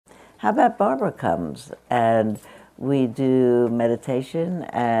how about Barbara comes and we do meditation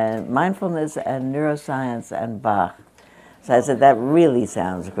and mindfulness and neuroscience and Bach. So I said, that really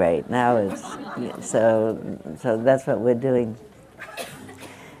sounds great. Now it's, so that's what we're doing.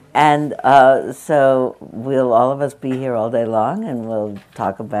 And so we'll all of us be here all day long, and we'll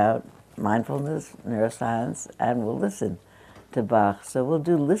talk about mindfulness, neuroscience, and we'll listen to Bach. So we'll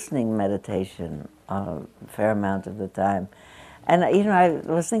do listening meditation a fair amount of the time. And I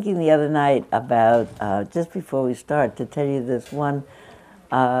was thinking the other night about, just before we start, to tell you this one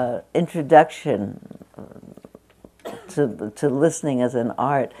introduction to listening as an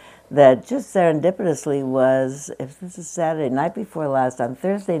art that just serendipitously was, if this is Saturday, night before last, on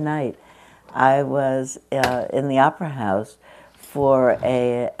Thursday night, I was in the Opera House for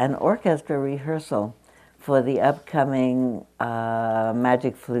an orchestra rehearsal for the upcoming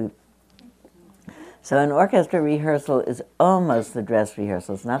Magic Flute. So an orchestra rehearsal is almost the dress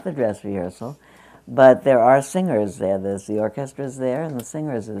rehearsal. It's not the dress rehearsal, but there are singers there. There's the orchestra's there, and the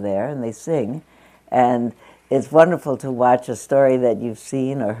singers are there, and they sing. And it's wonderful to watch a story that you've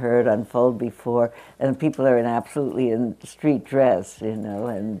seen or heard unfold before, and people are absolutely in street dress,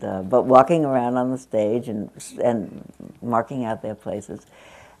 and but walking around on the stage and marking out their places.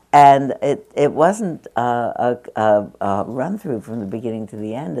 And it wasn't a run-through from the beginning to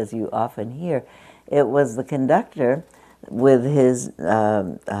the end, as you often hear. It was the conductor with his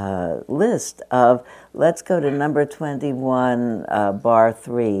list of, let's go to number 21, bar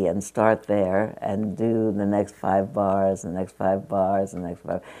 3, and start there, and do the next 5 bars, the next 5 bars, the next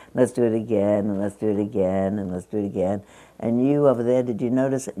 5. Let's do it again, and let's do it again, and let's do it again. And you over there, did you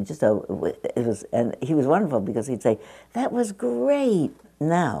notice? It was, and he was wonderful because he'd say, "That was great."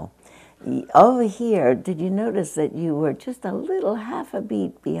 Now, over here, did you notice that you were just a little half a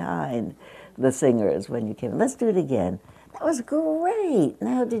beat behind the singers when you came? Let's do it again. That was great.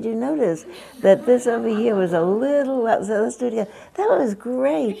 Now, did you notice that this over here was a little? So let's do it again. That was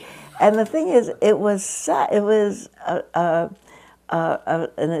great. And the thing is, it was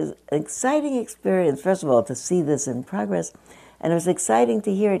an exciting experience. First of all, to see this in progress, and it was exciting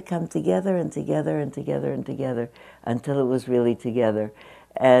to hear it come together and together and together and together until it was really together.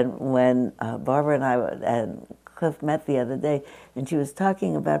 And when Barbara and I and Cliff met the other day, and she was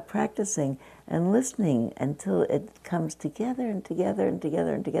talking about practicing and listening until it comes together and together and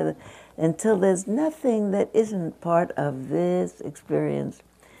together and together, until there's nothing that isn't part of this experience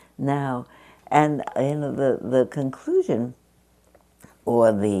now. And the conclusion,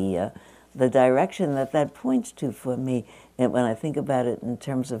 or the direction that points to for me, and when I think about it in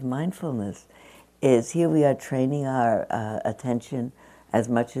terms of mindfulness, is here we are training our attention as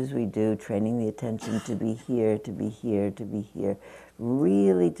much as we do, training the attention to be here, to be here, to be here,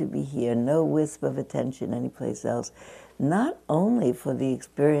 really to be here, no wisp of attention anyplace else, not only for the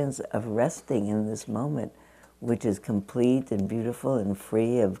experience of resting in this moment, which is complete and beautiful and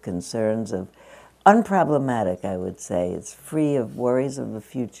free of concerns of, unproblematic, I would say. It's free of worries of the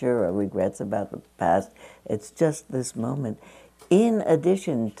future or regrets about the past. It's just this moment. In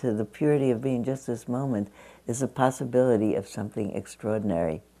addition to the purity of being just this moment, is a possibility of something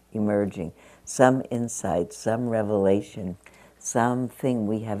extraordinary emerging, some insight, some revelation, something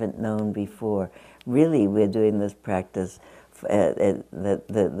we haven't known before. Really, we're doing this practice,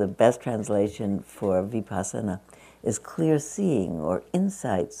 the best translation for vipassana is clear seeing or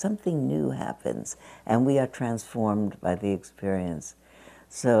insight. Something new happens, and we are transformed by the experience.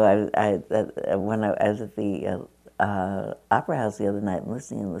 So when I was at the Opera House the other night, and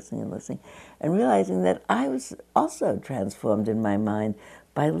listening, and realizing that I was also transformed in my mind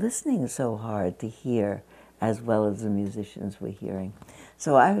by listening so hard to hear, as well as the musicians were hearing.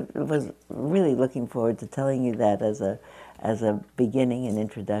 So I was really looking forward to telling you that as a beginning and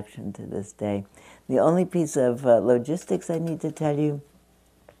introduction to this day. The only piece of logistics I need to tell you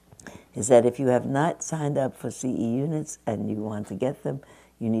is that if you have not signed up for CE units and you want to get them,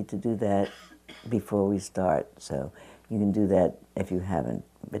 you need to do that before we start. So you can do that if you haven't,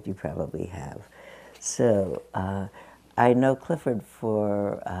 but you probably have. So I know Clifford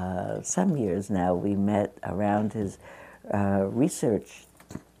for some years now. We met around his research,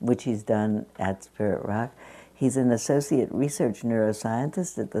 which he's done at Spirit Rock. He's an associate research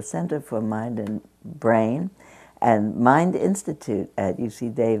neuroscientist at the Center for Mind and Brain and Mind Institute at UC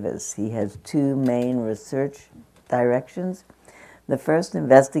Davis. He has 2 main research directions. The first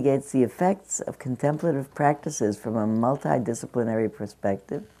investigates the effects of contemplative practices from a multidisciplinary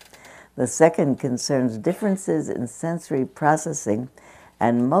perspective. The second concerns differences in sensory processing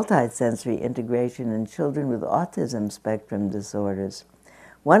and multisensory integration in children with autism spectrum disorders.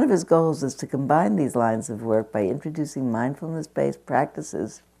 One of his goals is to combine these lines of work by introducing mindfulness-based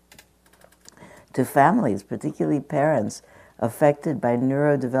practices to families, particularly parents, affected by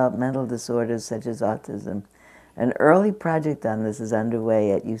neurodevelopmental disorders such as autism. An early project on this is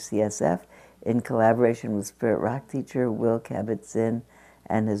underway at UCSF in collaboration with Spirit Rock teacher Will Kabat-Zinn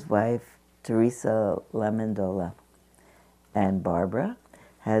and his wife, Teresa Lamendola. And Barbara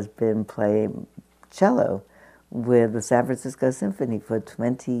has been playing cello with the San Francisco Symphony for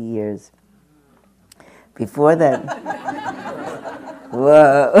 20 years. Before that,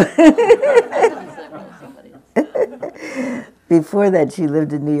 whoa. Before that, she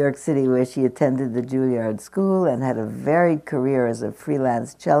lived in New York City, where she attended the Juilliard School and had a varied career as a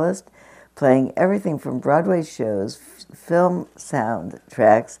freelance cellist, playing everything from Broadway shows, film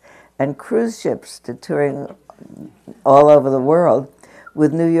soundtracks, and cruise ships to touring all over the world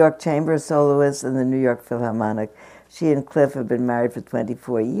with New York Chamber Soloists and the New York Philharmonic. She and Cliff have been married for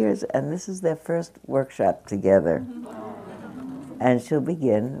 24 years, and this is their first workshop together. And she'll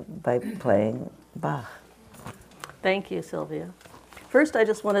begin by playing Bach. Thank you, Sylvia. First, I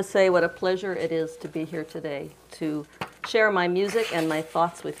just want to say what a pleasure it is to be here today to share my music and my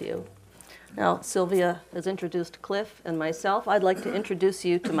thoughts with you. Now, Sylvia has introduced Cliff and myself. I'd like to introduce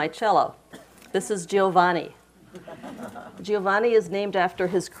you to my cello. This is Giovanni. Giovanni is named after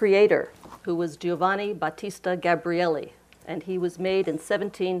his creator, who was Giovanni Battista Gabrieli, and he was made in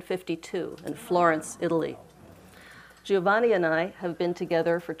 1752 in Florence, Italy. Giovanni and I have been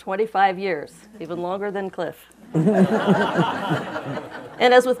together for 25 years, even longer than Cliff. And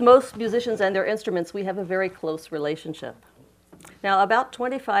as with most musicians and their instruments, we have a very close relationship. Now, about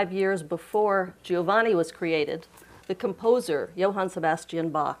 25 years before Giovanni was created, the composer, Johann Sebastian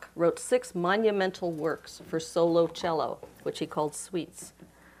Bach, wrote 6 monumental works for solo cello, which he called suites.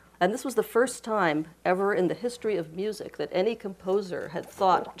 And this was the first time ever in the history of music that any composer had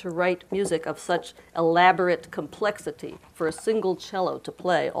thought to write music of such elaborate complexity for a single cello to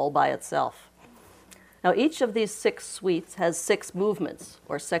play all by itself. Now, each of these 6 suites has 6 movements,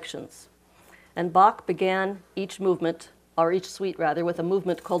 or sections. And Bach began each movement, or each suite rather, with a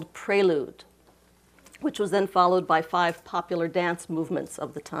movement called Prelude, which was then followed by 5 popular dance movements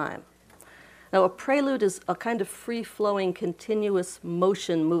of the time. Now, a prelude is a kind of free-flowing, continuous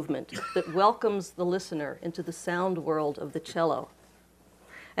motion movement that welcomes the listener into the sound world of the cello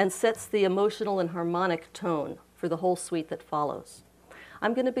and sets the emotional and harmonic tone for the whole suite that follows.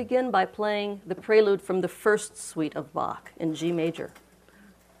 I'm going to begin by playing the prelude from the first suite of Bach in G major.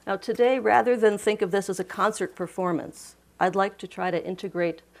 Now, today, rather than think of this as a concert performance, I'd like to try to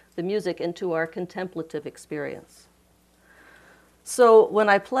integrate the music into our contemplative experience. So when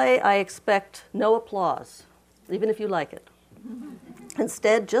I play, I expect no applause, even if you like it.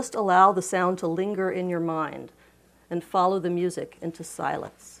 Instead, just allow the sound to linger in your mind and follow the music into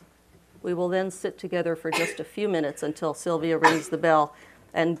silence. We will then sit together for just a few minutes until Sylvia rings the bell,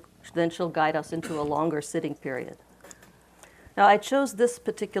 and then she'll guide us into a longer sitting period. Now, I chose this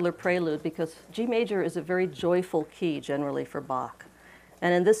particular prelude because G major is a very joyful key generally for Bach.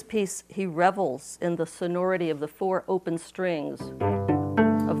 And in this piece, he revels in the sonority of the 4 open strings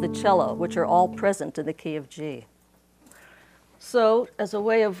of the cello, which are all present in the key of G. So, as a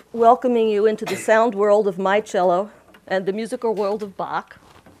way of welcoming you into the sound world of my cello and the musical world of Bach,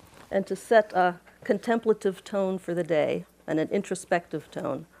 and to set a contemplative tone for the day and an introspective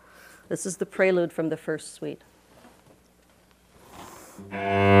tone, this is the prelude from the first suite.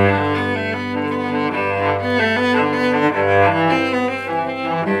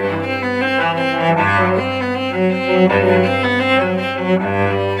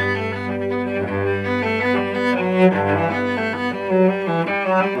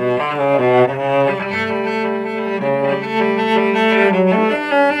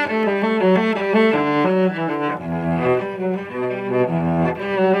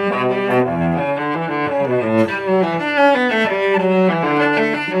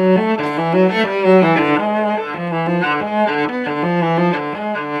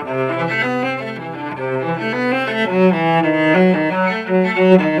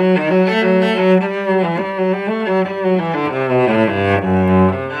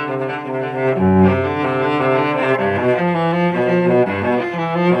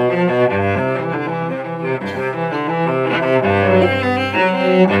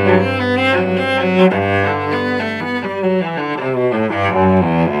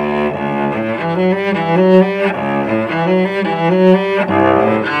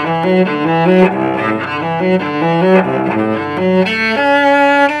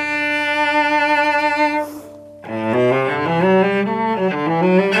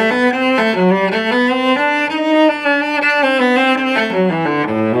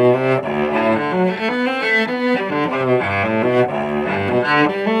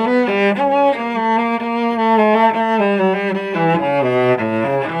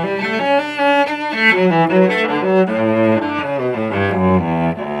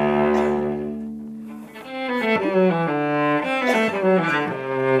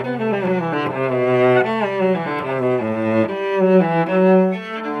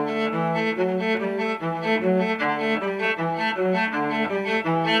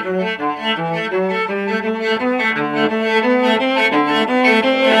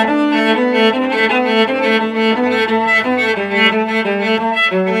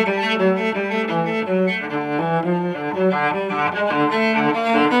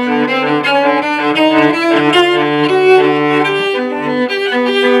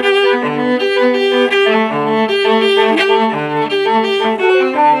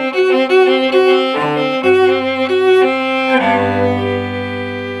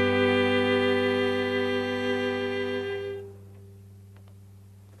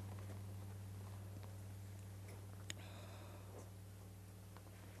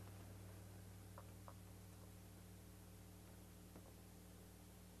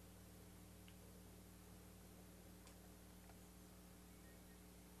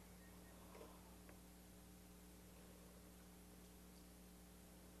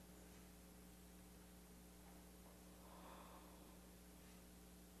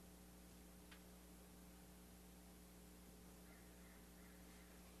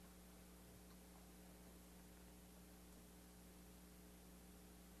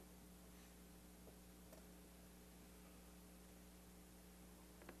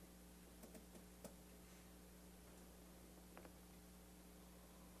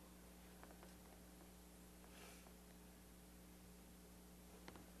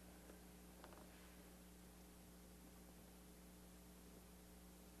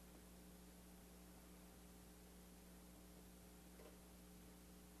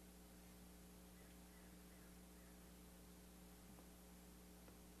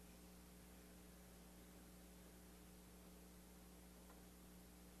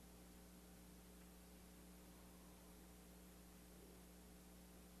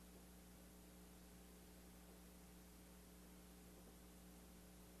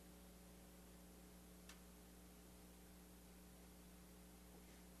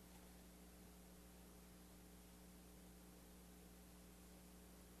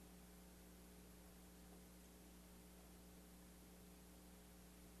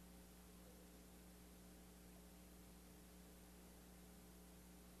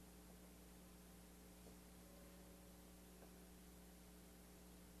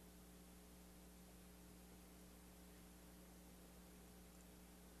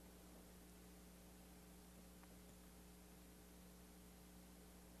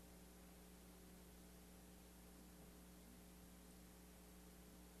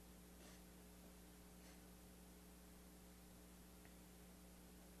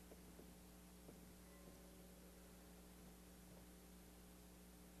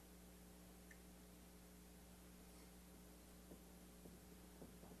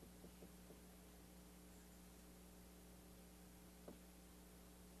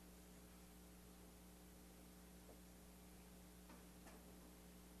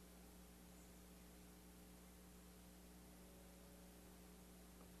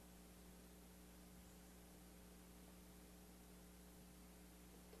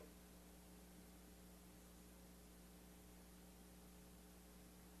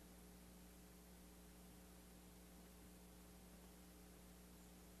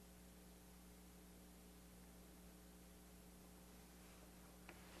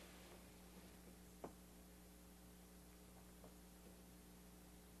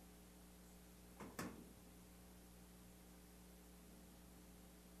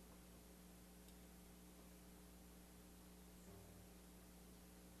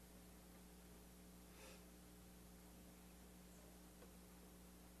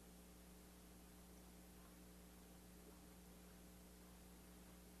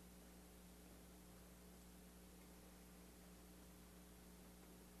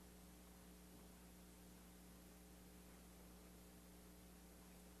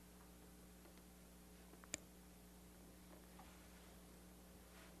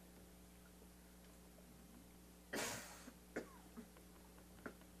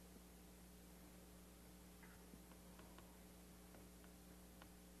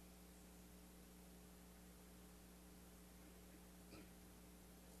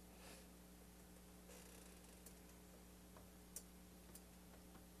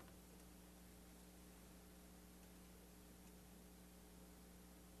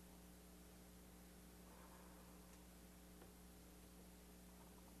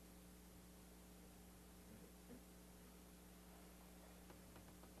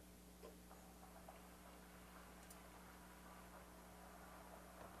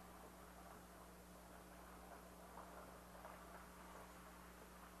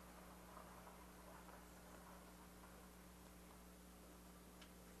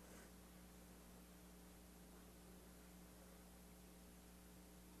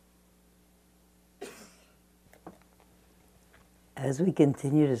 As we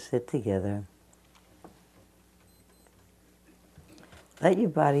continue to sit together, let your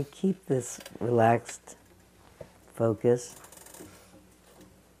body keep this relaxed focus.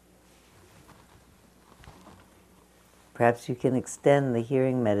 Perhaps you can extend the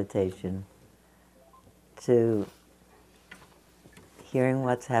hearing meditation to hearing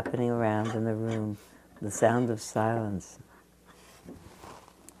what's happening around in the room, the sound of silence.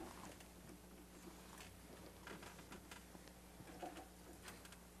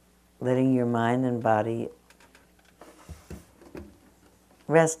 Letting your mind and body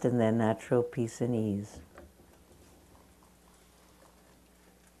rest in their natural peace and ease.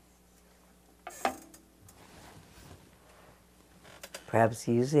 Perhaps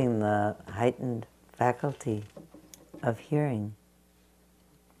using the heightened faculty of hearing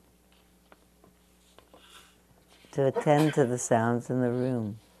to attend to the sounds in the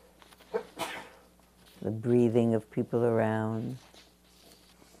room, the breathing of people around,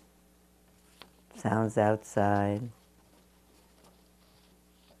 sounds outside,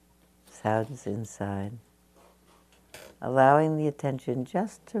 sounds inside, allowing the attention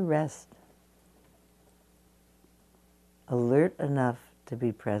just to rest, alert enough to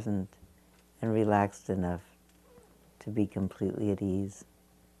be present and relaxed enough to be completely at ease.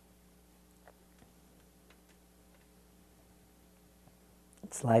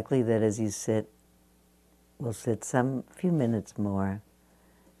 It's likely that as you sit, we'll sit some few minutes more.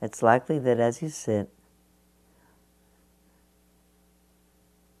 It's likely that as you sit,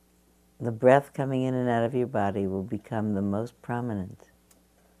 the breath coming in and out of your body will become the most prominent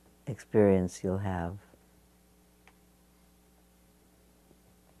experience you'll have.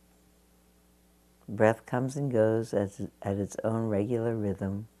 Breath comes and goes at its own regular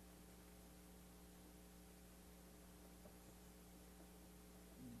rhythm.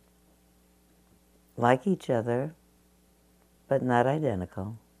 Like each other, but not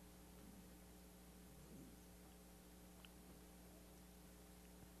identical.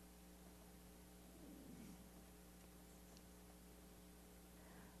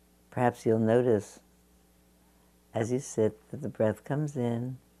 Perhaps you'll notice as you sit that the breath comes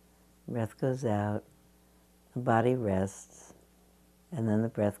in, breath goes out, the body rests, and then the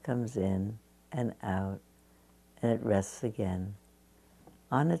breath comes in and out, and it rests again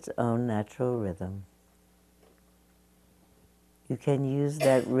on its own natural rhythm. You can use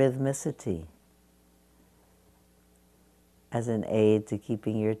that rhythmicity as an aid to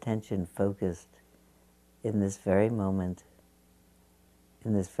keeping your attention focused in this very moment,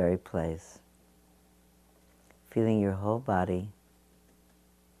 in this very place. Feeling your whole body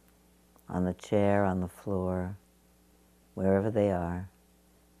on the chair, on the floor, wherever they are,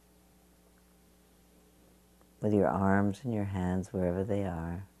 with your arms and your hands wherever they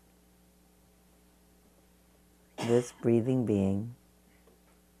are. This breathing being,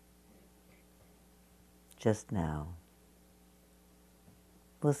 just now.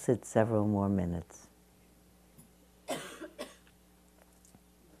 We'll sit several more minutes.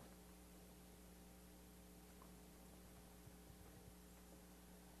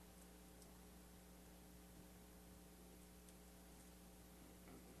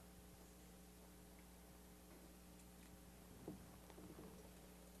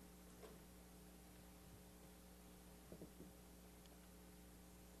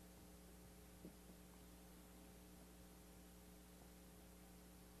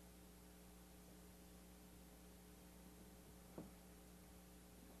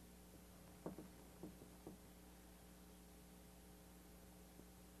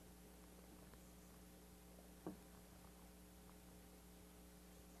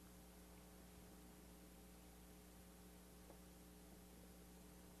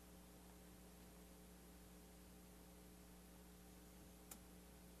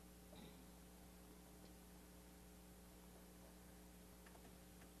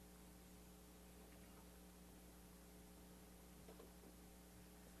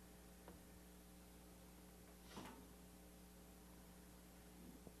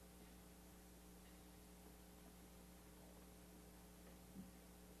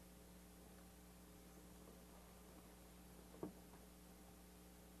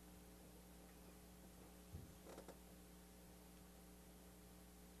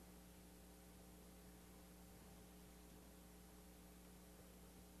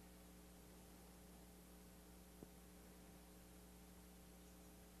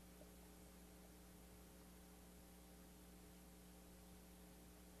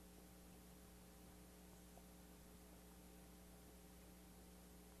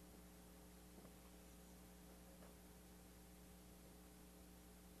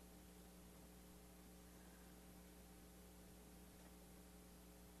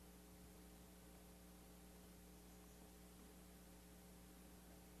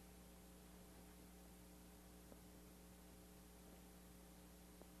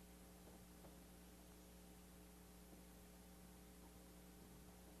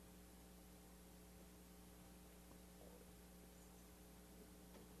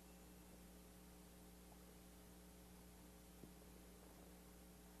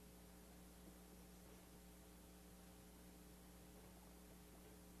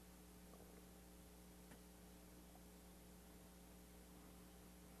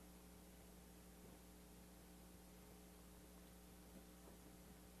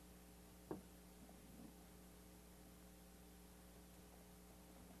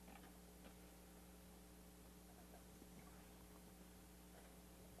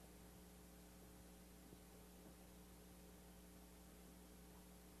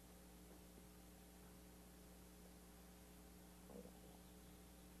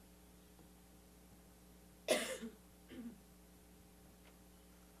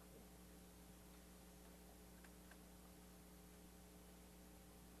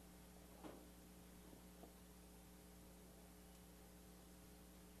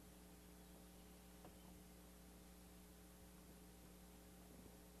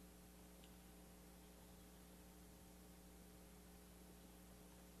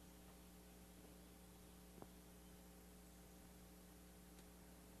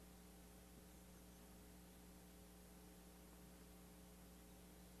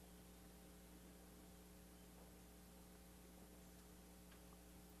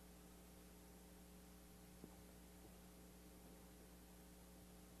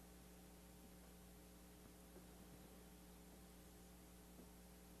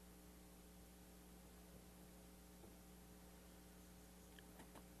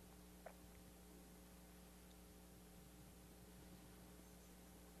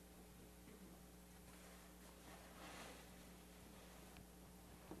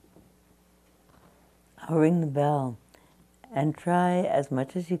 I'll ring the bell, and try as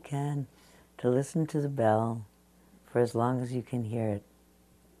much as you can to listen to the bell for as long as you can hear it.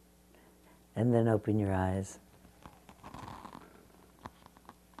 And then open your eyes.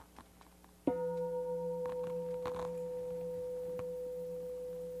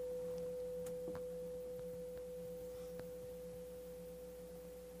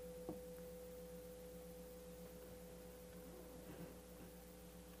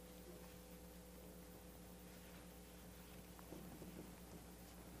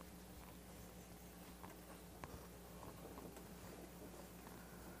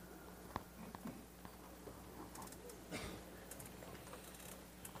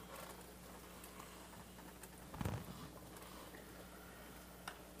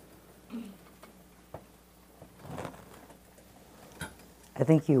 I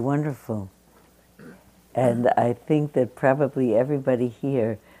think you're wonderful. And I think that probably everybody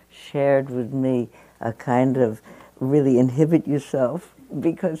here shared with me a kind of really inhibit yourself,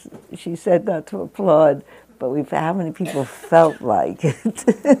 because she said not to applaud, but how many people felt like it?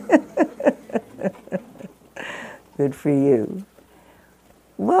 Good for you.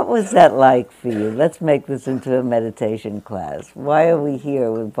 What was that like for you? Let's make this into a meditation class. Why are we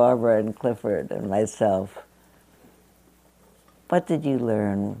here with Barbara and Clifford and myself? What did you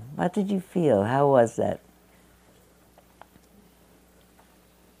learn? What did you feel? How was that?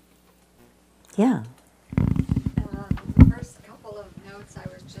 Yeah. The first couple of notes, I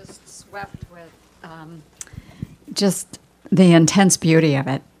was just swept with just the intense beauty of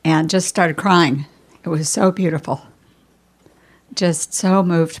it, and just started crying. It was so beautiful. Just so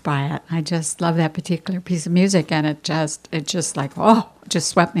moved by it. I just love that particular piece of music, and it just like, oh, just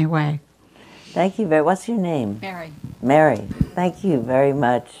swept me away. Thank you very. What's your name? Mary. Mary. Thank you very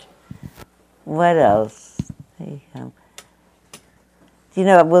much. What else? There you go. You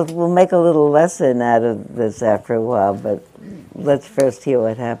know, we'll make a little lesson out of this after a while, but let's first hear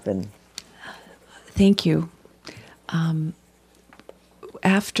what happened. Thank you.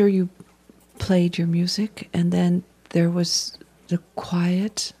 After you played your music, and then there was the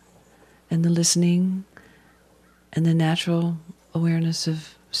quiet and the listening and the natural awareness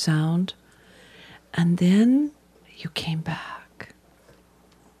of sound. And then you came back,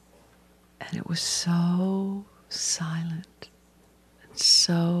 and it was so silent and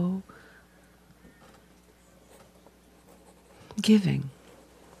so giving,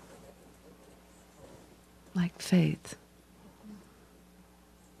 like faith.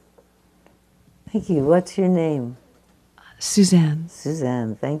 Thank you. What's your name? Suzanne.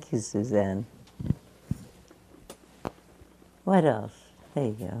 Suzanne. Thank you, Suzanne. What else? There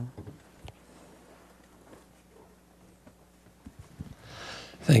you go.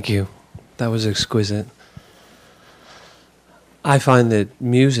 Thank you. That was exquisite. I find that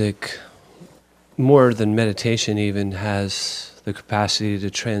music, more than meditation even, has the capacity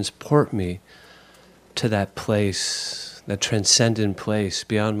to transport me to that place, that transcendent place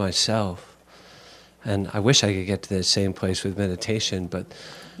beyond myself. And I wish I could get to the same place with meditation, but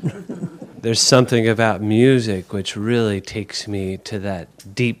there's something about music which really takes me to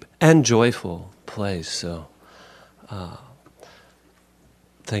that deep and joyful place. So,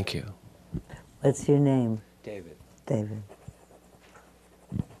 thank you. What's your name? David. David.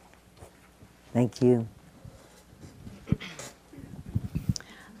 Thank you.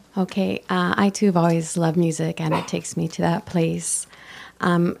 Okay, I too have always loved music, and it takes me to that place.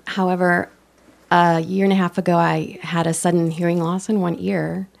 However, a year and a half ago, I had a sudden hearing loss in one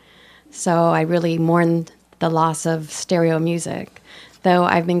ear, so I really mourned the loss of stereo music. Though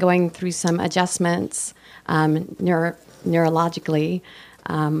I've been going through some adjustments neurologically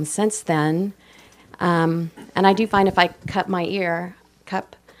since then, and I do find if I cup my ear,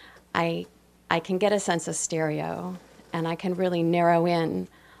 I can get a sense of stereo, and I can really narrow in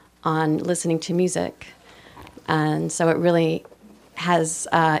on listening to music, and so it really has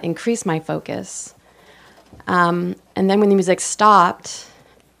increased my focus. And then when the music stopped,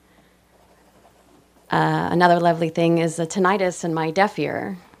 another lovely thing is the tinnitus in my deaf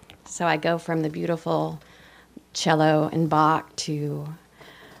ear. So I go from the beautiful cello and Bach to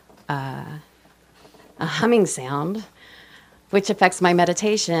a humming sound, which affects my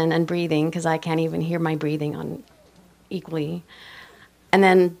meditation and breathing, because I can't even hear my breathing on equally. And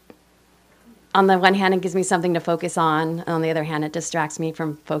then on the one hand, it gives me something to focus on. On the other hand, it distracts me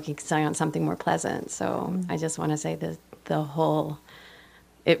from focusing on something more pleasant. So I just want to say that the whole,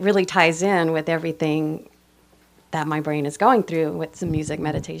 it really ties in with everything that my brain is going through with some music,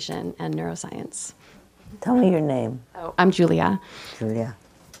 meditation, and neuroscience. Tell me your name. Oh, I'm Julia. Julia.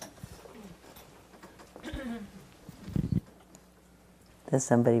 There's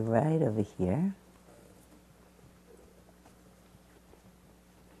somebody right over here.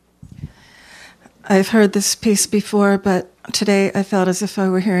 I've heard this piece before, but today I felt as if I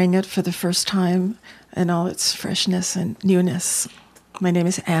were hearing it for the first time in all its freshness and newness. My name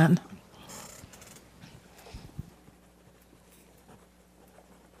is Anne.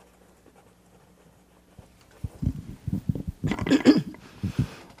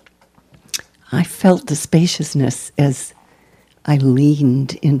 I felt the spaciousness as I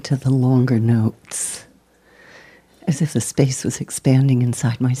leaned into the longer notes, as if the space was expanding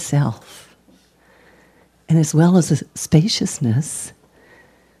inside myself. And as well as the spaciousness,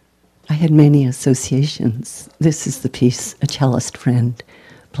 I had many associations. This is the piece a cellist friend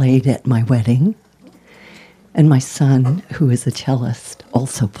played at my wedding, and my son, who is a cellist,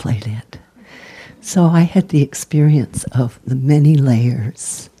 also played it. So I had the experience of the many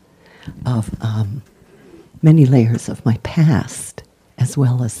layers of my past, as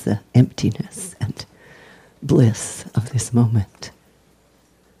well as the emptiness and bliss of this moment.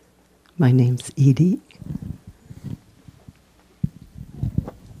 My name's Edie.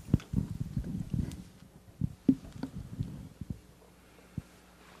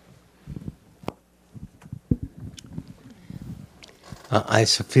 I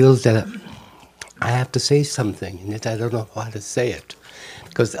feel that I have to say something, and yet I don't know how to say it.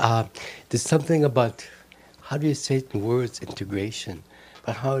 Because there's something about, how do you say it in words, integration,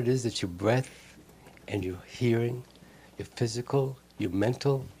 but how it is that your breath and your hearing, your physical, your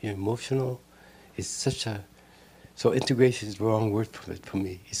mental, your emotional, is such a, so integration is the wrong word for it for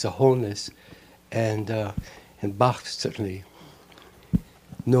me. It's a wholeness, and Bach certainly,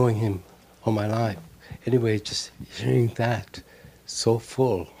 knowing him all my life. Anyway, just hearing that so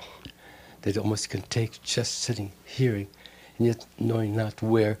full that it almost can take just sitting, hearing, and yet knowing not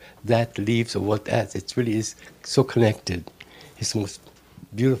where that leaves or what adds. It really is so connected. It's the most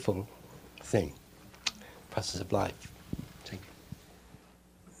beautiful thing, process of life. Thank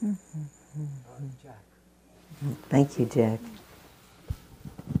you. Mm-hmm. Thank you, Jack.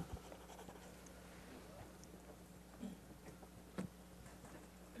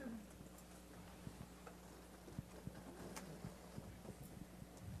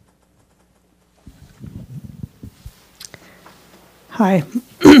 Hi,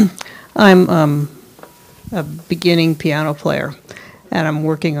 I'm a beginning piano player, and I'm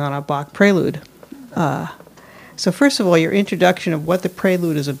working on a Bach Prelude. So first of all, your introduction of what the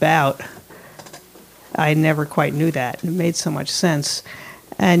Prelude is about, I never quite knew that. It made so much sense.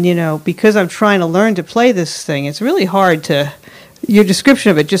 And, you know, because I'm trying to learn to play this thing, it's really hard to, your description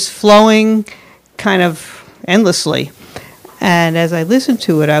of it just flowing kind of endlessly. And as I listened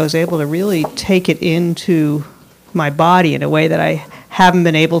to it, I was able to really take it into my body in a way that I haven't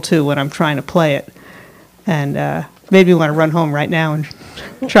been able to when I'm trying to play it. And made me want to run home right now and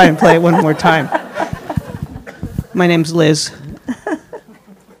try and play it one more time. My name's Liz.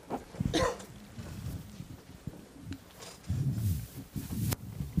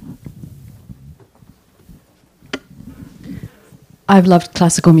 I've loved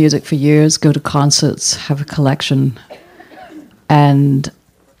classical music for years, go to concerts, have a collection. And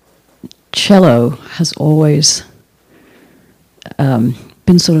cello has always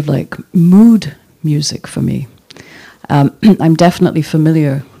been sort of like mood music for me. I'm definitely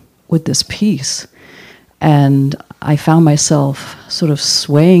familiar with this piece, and I found myself sort of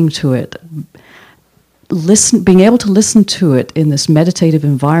swaying to it, being able to listen to it in this meditative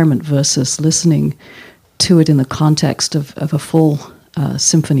environment versus listening to it in the context of a full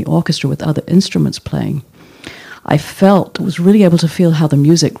symphony orchestra with other instruments playing. Was really able to feel how the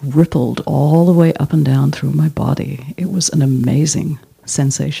music rippled all the way up and down through my body. It was an amazing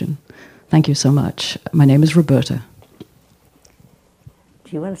sensation. Thank you so much. My name is Roberta.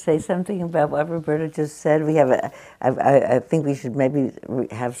 Do you want to say something about what Roberta just said? We have I think we should maybe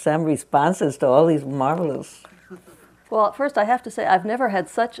have some responses to all these marvelous. Well, first I have to say I've never had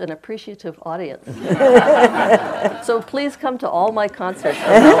such an appreciative audience. So please come to all my concerts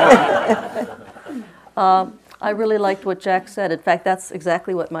from now on. I really liked what Jack said. In fact, that's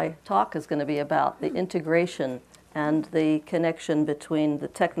exactly what my talk is going to be about, the integration and the connection between the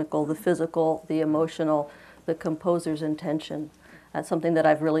technical, the physical, the emotional, the composer's intention. That's something that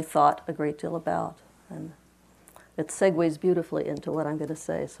I've really thought a great deal about. And it segues beautifully into what I'm going to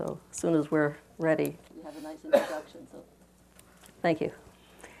say. So as soon as we're ready, you have a nice introduction. So thank you.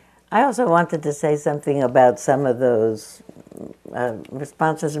 I also wanted to say something about some of those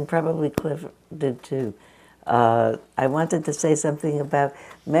responses, and probably Clifford did too. I wanted to say something about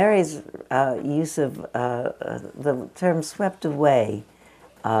Mary's use of the term "swept away"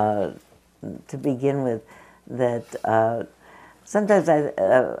 to begin with. That sometimes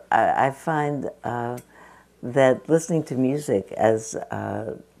I find that listening to music as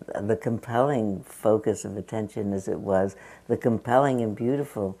the compelling focus of attention as it was, the compelling and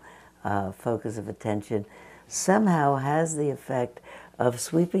beautiful focus of attention, somehow has the effect of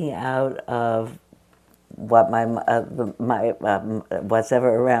sweeping out of what what's ever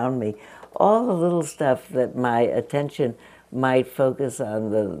around me, all the little stuff that my attention might focus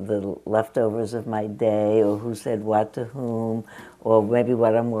on, the leftovers of my day, or who said what to whom, or maybe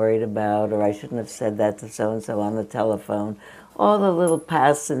what I'm worried about, or I shouldn't have said that to so-and-so on the telephone. All the little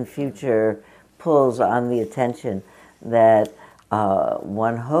past and future pulls on the attention that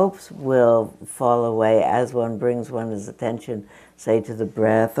one hopes will fall away as one brings one's attention, say, to the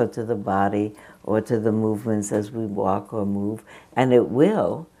breath or to the body or to the movements as we walk or move, and it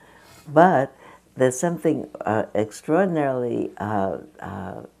will, but there's something extraordinarily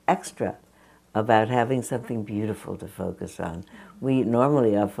extra about having something beautiful to focus on. We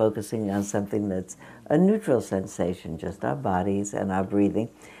normally are focusing on something that's a neutral sensation, just our bodies and our breathing,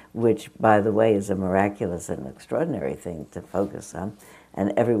 which, by the way, is a miraculous and extraordinary thing to focus on.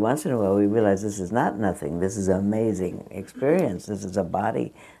 And every once in a while we realize this is not nothing, this is an amazing experience, this is a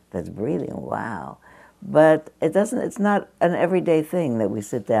body that's breathing, wow. But it's not an everyday thing that we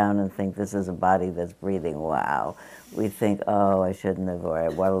sit down and think this is a body that's breathing, wow. We think, oh, I shouldn't have,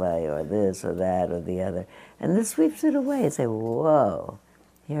 or what'll I, or this, or that, or the other. And this sweeps it away and say, whoa,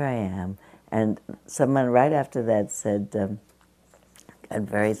 here I am. And someone right after that said, got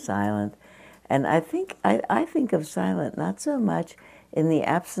very silent. And I think of silent not so much in the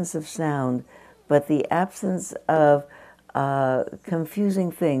absence of sound, but the absence of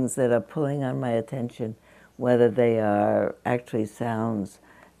confusing things that are pulling on my attention, whether they are actually sounds,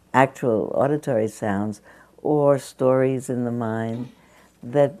 actual auditory sounds, or stories in the mind.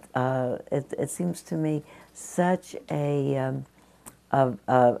 That it seems to me such a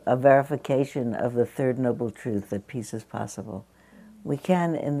verification of the third noble truth that peace is possible. We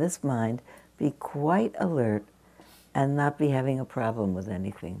can, in this mind, be quite alert and not be having a problem with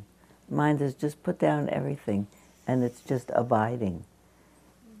anything. Mind has just put down everything, and it's just abiding.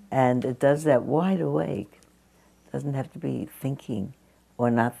 And it does that wide awake. It doesn't have to be thinking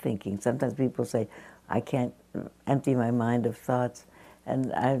or not thinking. Sometimes people say, I can't empty my mind of thoughts.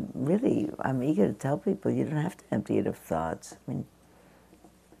 And I'm eager to tell people, you don't have to empty it of thoughts. I mean,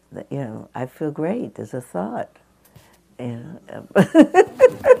 I feel great as a thought.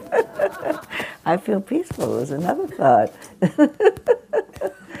 I feel peaceful is another thought.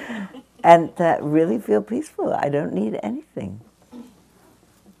 And to really feel peaceful, I don't need anything.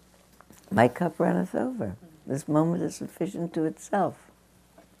 My cup runneth over. This moment is sufficient to itself.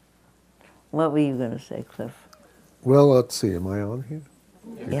 What were you going to say, Cliff? Well, let's see. Am I on here?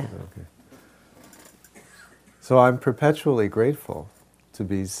 Yeah. Okay. So I'm perpetually grateful to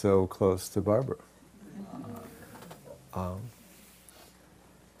be so close to Barbara.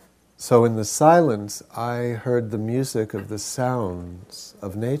 So in the silence, I heard the music of the sounds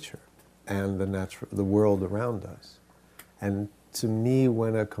of nature and the world around us. And to me,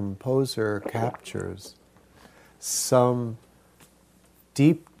 when a composer captures some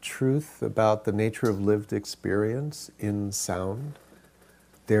deep truth about the nature of lived experience in sound,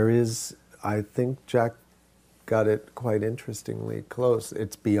 there is, I think Jack got it quite interestingly close.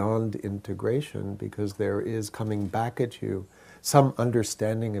 It's beyond integration because there is coming back at you some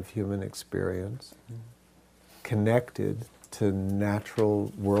understanding of human experience connected to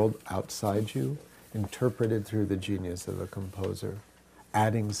natural world outside you, interpreted through the genius of the composer,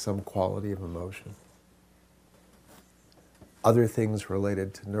 adding some quality of emotion. Other things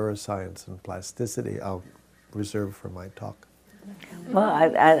related to neuroscience and plasticity I'll reserve for my talk. Well,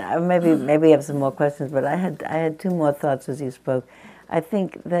 I maybe have some more questions, but I had two more thoughts as you spoke. I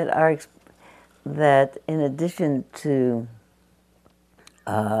think that that in addition to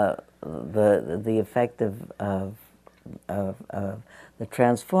the effect of the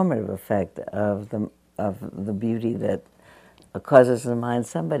transformative effect of the beauty that causes the mind,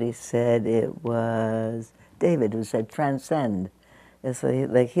 somebody said, it was David who said transcend. And so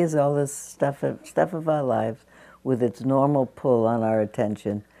here's all this stuff of our lives with its normal pull on our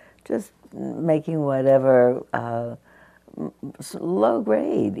attention, just making whatever low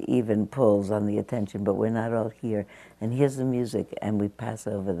grade even pulls on the attention, but we're not all here. And here's the music, and we pass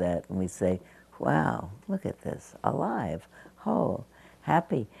over that, and we say, wow, look at this, alive, whole,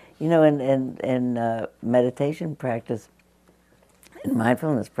 happy. In meditation practice, in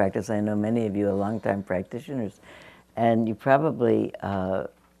mindfulness practice, I know many of you are longtime practitioners, and you probably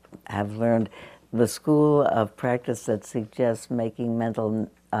have learned the school of practice that suggests making mental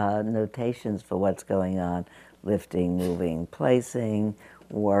notations for what's going on, lifting, moving, placing,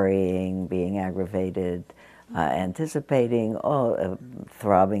 worrying, being aggravated, anticipating,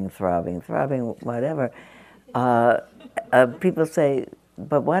 throbbing, whatever. People say,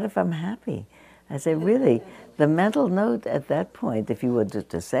 but what if I'm happy? I say, really, the mental note at that point, if you were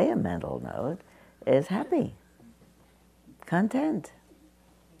to say a mental note, is happy, content,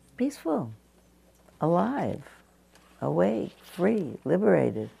 peaceful, alive, awake, free,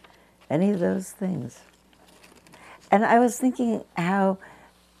 liberated, any of those things. And I was thinking how,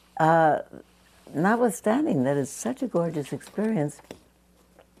 notwithstanding that it's such a gorgeous experience,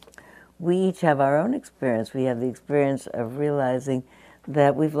 we each have our own experience. We have the experience of realizing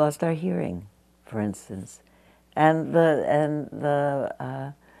that we've lost our hearing, for instance, and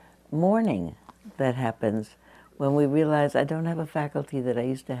the mourning that happens when we realize I don't have a faculty that I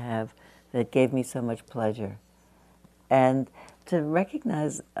used to have that gave me so much pleasure. And to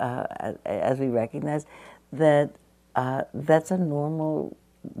recognize, as we recognize, that that's a normal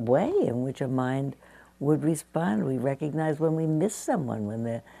way in which a mind would respond. We recognize when we miss someone, when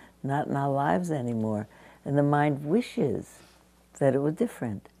they're not in our lives anymore, and the mind wishes that it was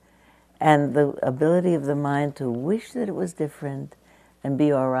different. And the ability of the mind to wish that it was different and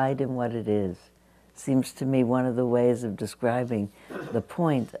be all right in what it is seems to me one of the ways of describing the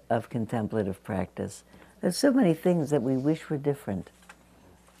point of contemplative practice. There's so many things that we wish were different,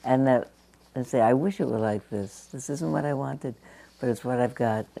 and say, I wish it were like this. This isn't what I wanted, but it's what I've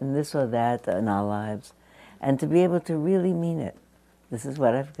got, and this or that in our lives. And to be able to really mean it. This is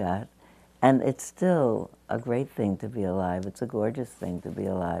what I've got. And it's still a great thing to be alive. It's a gorgeous thing to be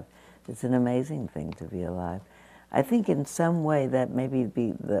alive. It's an amazing thing to be alive. I think in some way that maybe be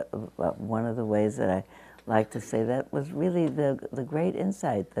one of the ways that I like to say that was really the great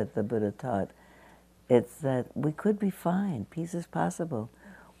insight that the Buddha taught. It's that we could be fine, peace is possible,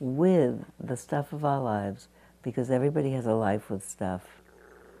 with the stuff of our lives, because everybody has a life with stuff.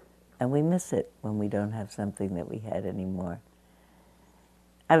 And we miss it when we don't have something that we had anymore.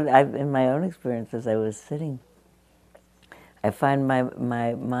 I've in my own experience, as I was sitting, I find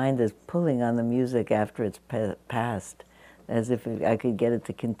my mind is pulling on the music after it's passed, as if I could get it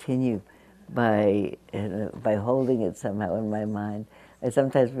to continue by holding it somehow in my mind. I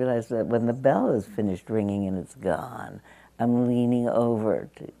sometimes realize that when the bell is finished ringing and it's gone, I'm leaning over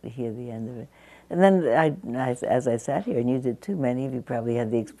to hear the end of it. And then as I sat here, and you did too, many of you probably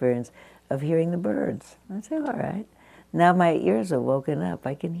had the experience of hearing the birds. I say, all right. Now my ears are woken up.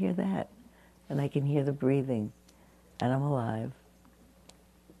 I can hear that. And I can hear the breathing. And I'm alive.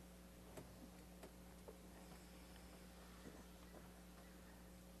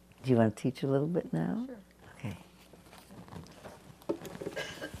 Do you want to teach a little bit now? Sure. Okay.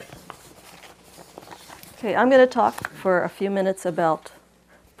 Okay, I'm going to talk for a few minutes about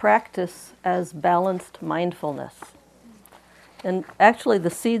practice as balanced mindfulness. And actually the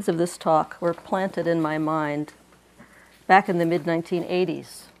seeds of this talk were planted in my mind back in the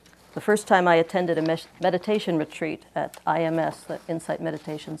mid-1980s. The first time I attended a meditation retreat at IMS, the Insight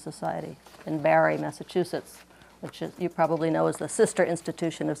Meditation Society, in Barre, Massachusetts, which you probably know is the sister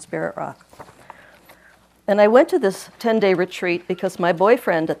institution of Spirit Rock. And I went to this 10-day retreat because my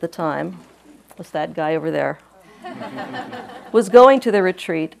boyfriend at the time, was that guy over there, was going to the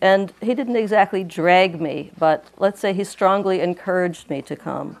retreat, and he didn't exactly drag me, but let's say he strongly encouraged me to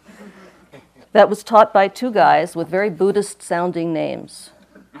come. That was taught by two guys with very Buddhist-sounding names,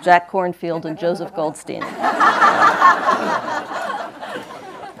 Jack Kornfield and Joseph Goldstein.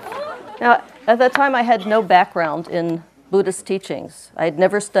 Now, at that time, I had no background in Buddhist teachings. I had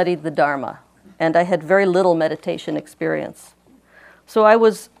never studied the Dharma, and I had very little meditation experience. So I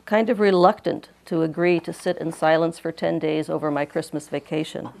was kind of reluctant to agree to sit in silence for 10 days over my Christmas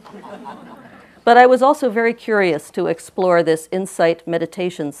vacation. But I was also very curious to explore this insight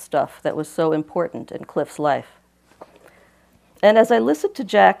meditation stuff that was so important in Cliff's life. And as I listened to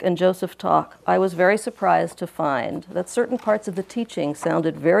Jack and Joseph talk, I was very surprised to find that certain parts of the teaching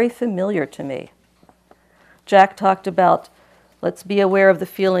sounded very familiar to me. Jack talked about, let's be aware of the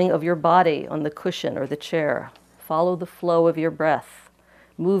feeling of your body on the cushion or the chair. Follow the flow of your breath.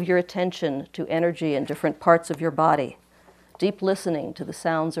 Move your attention to energy in different parts of your body. Deep listening to the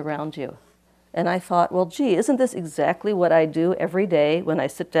sounds around you. And I thought, well, gee, isn't this exactly what I do every day when I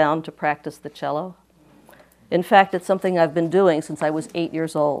sit down to practice the cello? In fact, it's something I've been doing since I was 8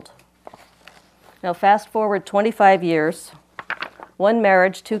 years old. Now, fast forward 25 years, one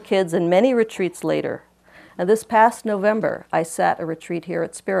marriage, 2 kids, and many retreats later. And this past November, I sat a retreat here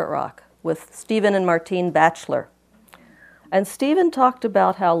at Spirit Rock with Stephen and Martine Batchelor. And Stephen talked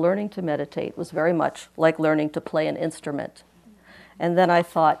about how learning to meditate was very much like learning to play an instrument. And then I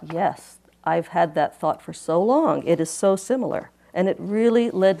thought, yes, I've had that thought for so long. It is so similar. And it really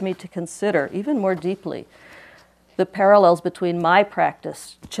led me to consider even more deeply the parallels between my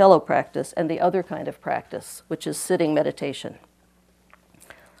practice, cello practice, and the other kind of practice, which is sitting meditation.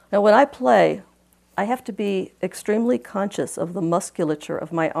 Now, when I play, I have to be extremely conscious of the musculature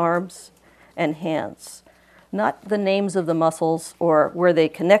of my arms and hands, not the names of the muscles or where they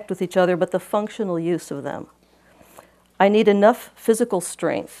connect with each other, but the functional use of them. I need enough physical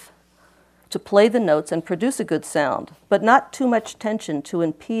strength to play the notes and produce a good sound, but not too much tension to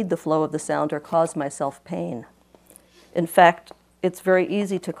impede the flow of the sound or cause myself pain. In fact, it's very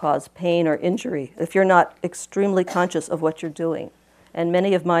easy to cause pain or injury if you're not extremely conscious of what you're doing. And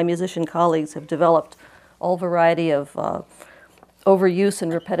many of my musician colleagues have developed all variety of overuse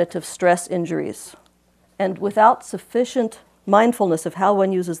and repetitive stress injuries. And without sufficient mindfulness of how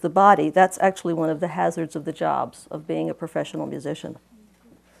one uses the body, that's actually one of the hazards of the jobs of being a professional musician.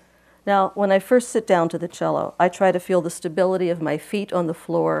 Now, when I first sit down to the cello, I try to feel the stability of my feet on the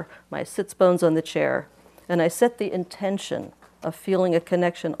floor, my sits bones on the chair, and I set the intention of feeling a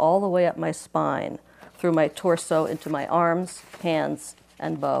connection all the way up my spine, through my torso into my arms, hands,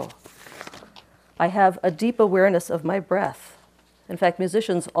 and bow. I have a deep awareness of my breath. In fact,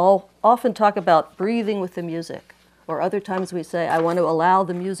 musicians often talk about breathing with the music, or other times we say, I want to allow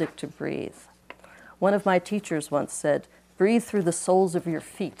the music to breathe. One of my teachers once said, breathe through the soles of your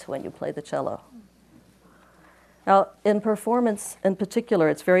feet when you play the cello. Now, in performance in particular,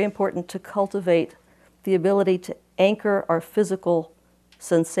 it's very important to cultivate the ability to anchor our physical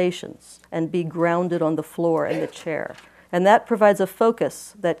sensations and be grounded on the floor and the chair. And that provides a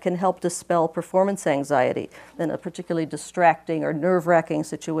focus that can help dispel performance anxiety in a particularly distracting or nerve-wracking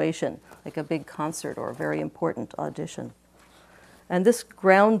situation, like a big concert or a very important audition. And this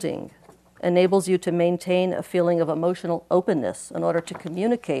grounding enables you to maintain a feeling of emotional openness in order to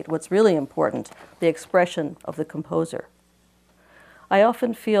communicate what's really important, the expression of the composer. I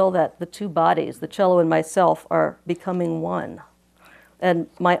often feel that the two bodies, the cello and myself, are becoming one.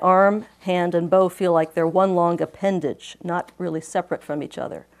 And my arm, hand, and bow feel like they're one long appendage, not really separate from each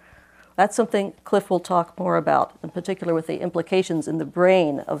other. That's something Cliff will talk more about, in particular with the implications in the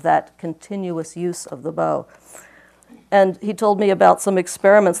brain of that continuous use of the bow. And he told me about some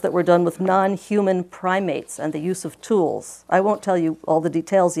experiments that were done with non-human primates and the use of tools. I won't tell you all the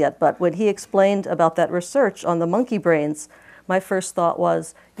details yet, but when he explained about that research on the monkey brains, my first thought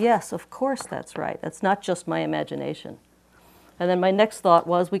was, yes, of course that's right. That's not just my imagination. And then my next thought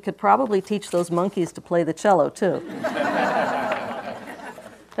was, we could probably teach those monkeys to play the cello, too.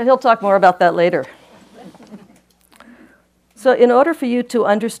 And he'll talk more about that later. So in order for you to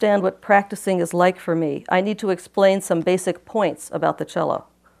understand what practicing is like for me, I need to explain some basic points about the cello.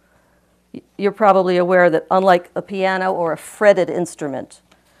 You're probably aware that unlike a piano or a fretted instrument,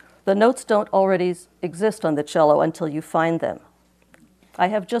 the notes don't already exist on the cello until you find them. I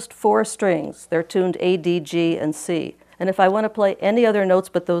have just 4 strings. They're tuned A, D, G, and C. And if I want to play any other notes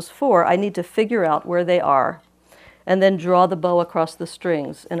but those 4, I need to figure out where they are and then draw the bow across the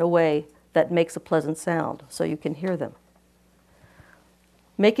strings in a way that makes a pleasant sound so you can hear them.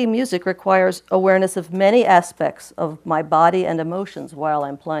 Making music requires awareness of many aspects of my body and emotions while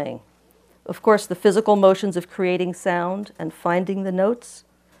I'm playing. Of course, the physical motions of creating sound and finding the notes,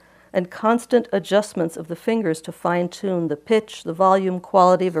 and constant adjustments of the fingers to fine-tune the pitch, the volume,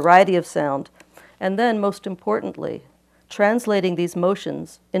 quality, variety of sound, and then, most importantly, translating these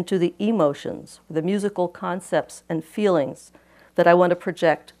motions into the emotions, the musical concepts and feelings that I want to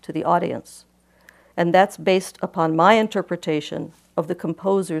project to the audience. And that's based upon my interpretation of the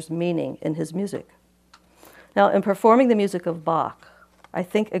composer's meaning in his music. Now, in performing the music of Bach, I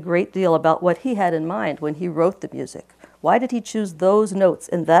think a great deal about what he had in mind when he wrote the music. Why did he choose those notes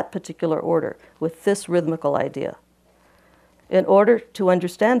in that particular order with this rhythmical idea? In order to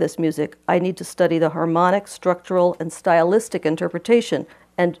understand this music, I need to study the harmonic, structural, and stylistic interpretation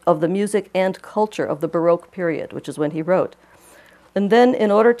of the music and culture of the Baroque period, which is when he wrote. And then,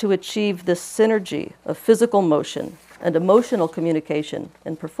 in order to achieve this synergy of physical motion and emotional communication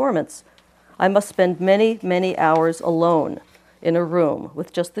in performance, I must spend many, many hours alone in a room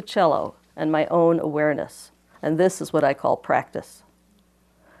with just the cello and my own awareness. And this is what I call practice.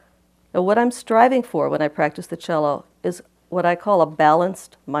 Now, what I'm striving for when I practice the cello is what I call a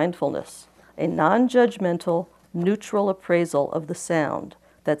balanced mindfulness, a non-judgmental, neutral appraisal of the sound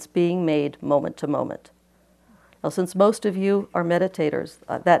that's being made moment to moment. Now, since most of you are meditators,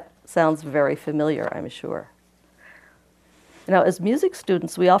 that sounds very familiar, I'm sure. Now, as music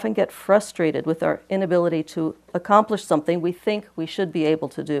students, we often get frustrated with our inability to accomplish something we think we should be able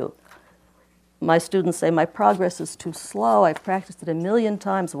to do. My students say, my progress is too slow. I've practiced it 1,000,000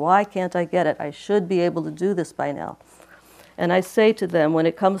 times. Why can't I get it? I should be able to do this by now. And I say to them, when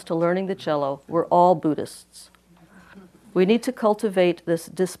it comes to learning the cello, we're all Buddhists. We need to cultivate this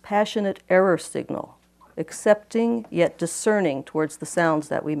dispassionate error signal, accepting yet discerning towards the sounds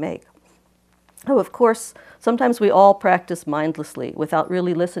that we make. Oh, of course, sometimes we all practice mindlessly without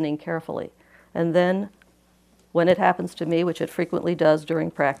really listening carefully. And then, when it happens to me, which it frequently does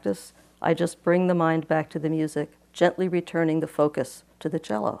during practice, I just bring the mind back to the music, gently returning the focus to the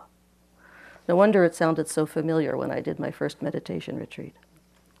cello. No wonder it sounded so familiar when I did my first meditation retreat.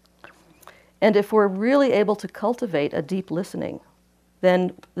 And if we're really able to cultivate a deep listening,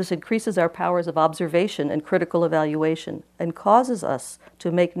 then this increases our powers of observation and critical evaluation and causes us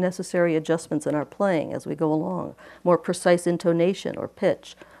to make necessary adjustments in our playing as we go along. More precise intonation or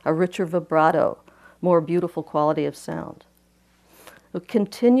pitch, a richer vibrato, more beautiful quality of sound. A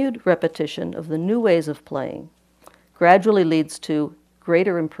continued repetition of the new ways of playing gradually leads to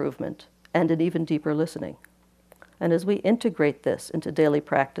greater improvement and an even deeper listening. And as we integrate this into daily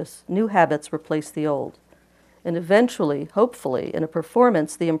practice, new habits replace the old. And eventually, hopefully, in a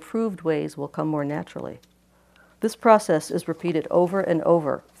performance, the improved ways will come more naturally. This process is repeated over and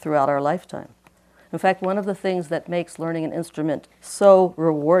over throughout our lifetime. In fact, one of the things that makes learning an instrument so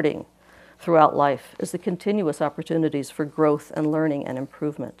rewarding throughout life is the continuous opportunities for growth and learning and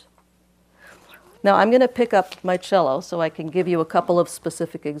improvement. Now, I'm going to pick up my cello so I can give you a couple of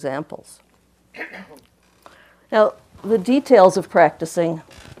specific examples. Now, the details of practicing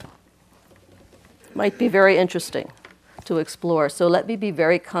might be very interesting to explore, so let me be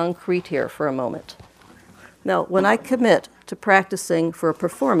very concrete here for a moment. Now, when I commit to practicing for a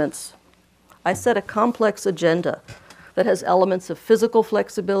performance, I set a complex agenda that has elements of physical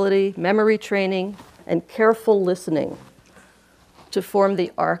flexibility, memory training, and careful listening to form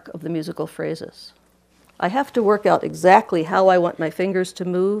the arc of the musical phrases. I have to work out exactly how I want my fingers to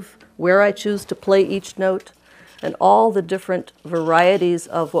move, where I choose to play each note, and all the different varieties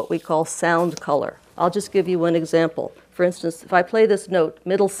of what we call sound color. I'll just give you one example. For instance, if I play this note,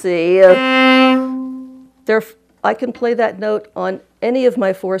 middle C, I can play that note on any of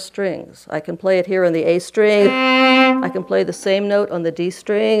my 4 strings. I can play it here on the A string. I can play the same note on the D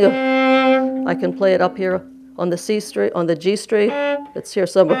string. I can play it up here on the C string, on the G string. It's here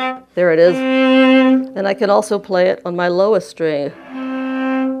somewhere. There it is. And I can also play it on my lowest string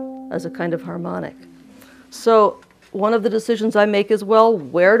as a kind of harmonic. So one of the decisions I make is, well,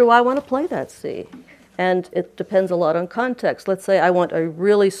 where do I want to play that C? And it depends a lot on context. Let's say I want a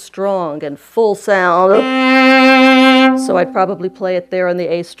really strong and full sound, so I'd probably play it there on the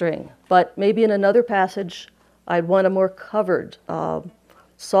A string. But maybe in another passage, I'd want a more covered,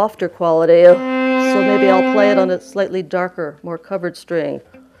 softer quality, so maybe I'll play it on a slightly darker, more covered string.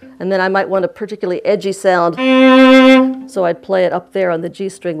 And then I might want a particularly edgy sound, so I'd play it up there on the G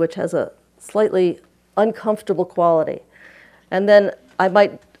string, which has a slightly uncomfortable quality. And then I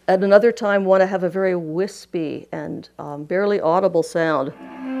might, at another time, want to have a very wispy and barely audible sound.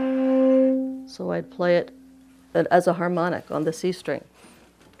 So I'd play it as a harmonic on the C string.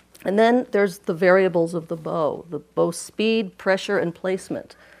 And then there's the variables of the bow speed, pressure, and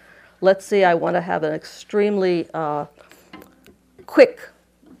placement. Let's say I want to have an extremely quick,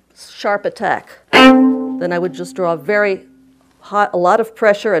 sharp attack. Then I would just draw a lot of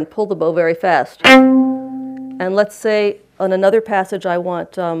pressure and pull the bow very fast. And let's say on another passage I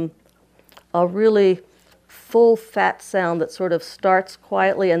want a really full, fat sound that sort of starts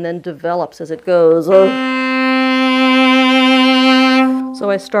quietly and then develops as it goes. So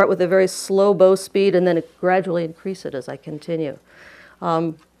I start with a very slow bow speed and then gradually increase it as I continue.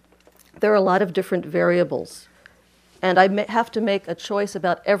 There are a lot of different variables. And I have to make a choice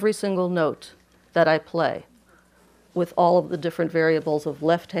about every single note that I play with all of the different variables of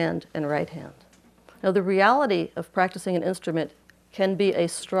left hand and right hand. Now, the reality of practicing an instrument can be a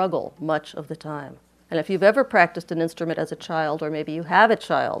struggle much of the time. And if you've ever practiced an instrument as a child, or maybe you have a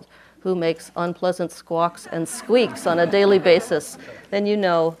child who makes unpleasant squawks and squeaks on a daily basis, then you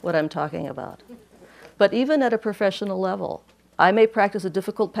know what I'm talking about. But even at a professional level, I may practice a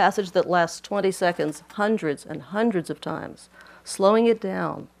difficult passage that lasts 20 seconds, hundreds and hundreds of times, slowing it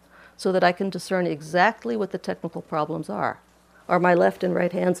down so that I can discern exactly what the technical problems are. Are my left and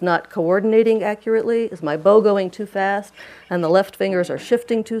right hands not coordinating accurately? Is my bow going too fast and the left fingers are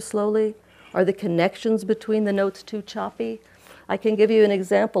shifting too slowly? Are the connections between the notes too choppy? I can give you an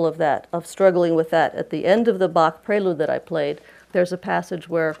example of that, of struggling with that. At the end of the Bach Prelude that I played, there's a passage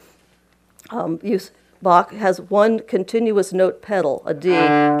where Bach has one continuous note pedal, a D,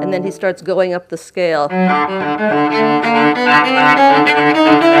 and then he starts going up the scale.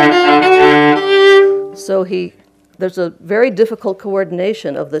 So there's a very difficult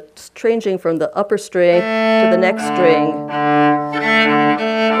coordination of the changing from the upper string to the next string.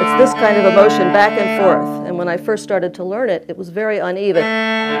 It's this kind of a motion back and forth. And when I first started to learn it, it was very uneven.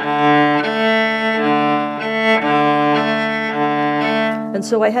 And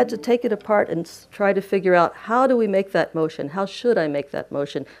so I had to take it apart and try to figure out, how do we make that motion? How should I make that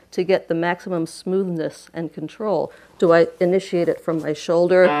motion to get the maximum smoothness and control? Do I initiate it from my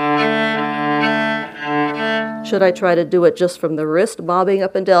shoulder? Should I try to do it just from the wrist, bobbing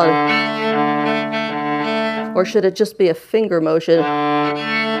up and down? Or should it just be a finger motion?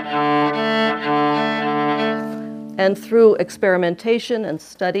 And through experimentation and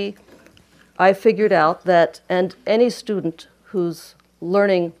study, I figured out that, and any student who's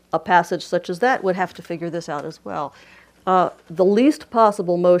learning a passage such as that would have to figure this out as well. The least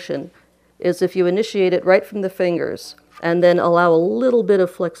possible motion is if you initiate it right from the fingers and then allow a little bit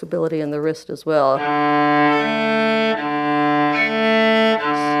of flexibility in the wrist as well.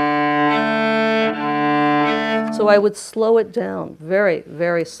 So I would slow it down very,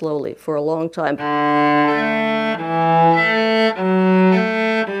 very slowly for a long time.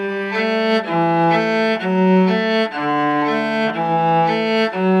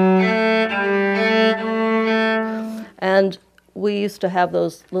 And we used to have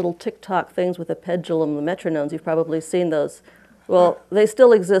those little tick-tock things with a pendulum, the metronomes. You've probably seen those. Well, they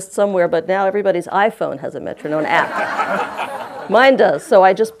still exist somewhere, but now everybody's iPhone has a metronome app. Mine does. So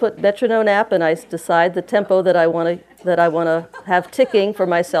I just put metronome app, and I decide the tempo that I want to have ticking for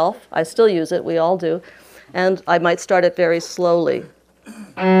myself. I still use it. We all do. And I might start it very slowly.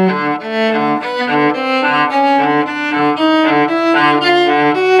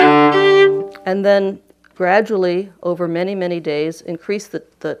 And then gradually, over many, many days, increase the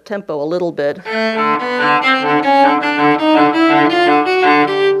tempo a little bit.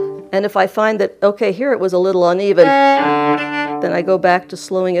 And if I find that, okay, here it was a little uneven, then I go back to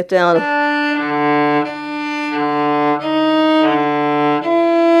slowing it down.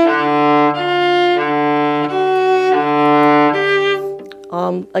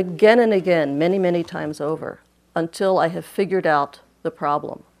 Again and again, many, many times over, until I have figured out the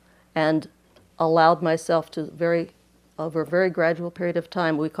problem and allowed myself to over a very gradual period of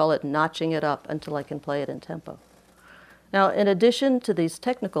time, we call it notching it up until I can play it in tempo. Now, in addition to these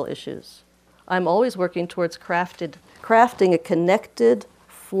technical issues, I'm always working towards crafting a connected,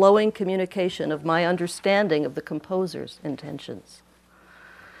 flowing communication of my understanding of the composer's intentions,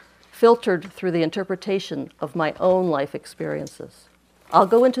 filtered through the interpretation of my own life experiences. I'll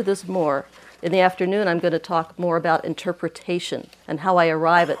go into this more. In the afternoon, I'm going to talk more about interpretation and how I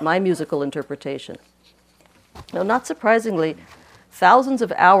arrive at my musical interpretation. Now, not surprisingly, thousands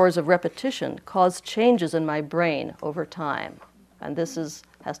of hours of repetition cause changes in my brain over time. And this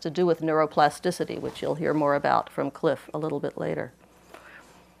has to do with neuroplasticity, which you'll hear more about from Cliff a little bit later.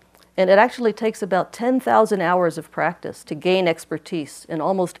 And it actually takes about 10,000 hours of practice to gain expertise in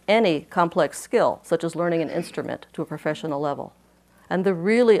almost any complex skill, such as learning an instrument to a professional level. And the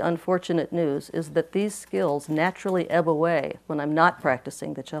really unfortunate news is that these skills naturally ebb away when I'm not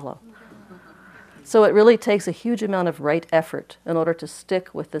practicing the cello. So it really takes a huge amount of right effort in order to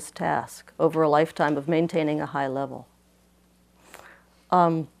stick with this task over a lifetime of maintaining a high level.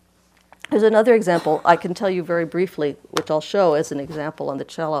 There's another example I can tell you very briefly, which I'll show as an example on the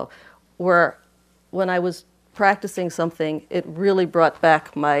cello, where when I was practicing something, it really brought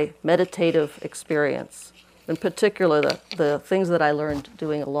back my meditative experience. In particular, the things that I learned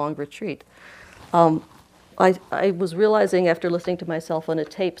doing a long retreat. I was realizing after listening to myself on a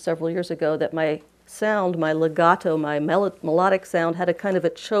tape several years ago that my sound, my legato, my melodic sound had a kind of a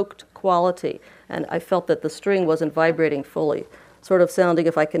choked quality, and I felt that the string wasn't vibrating fully, sort of sounding,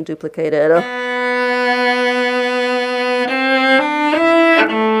 if I can duplicate it,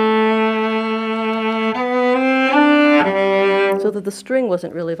 so that the string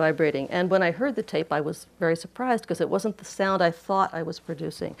wasn't really vibrating. And when I heard the tape, I was very surprised because it wasn't the sound I thought I was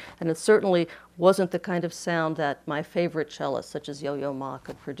producing. And it certainly wasn't the kind of sound that my favorite cellists, such as Yo-Yo Ma,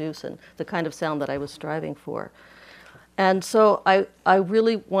 could produce, and the kind of sound that I was striving for. And so I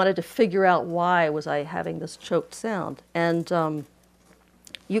really wanted to figure out why was I having this choked sound. And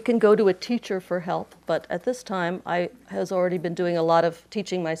you can go to a teacher for help, but at this time I has already been doing a lot of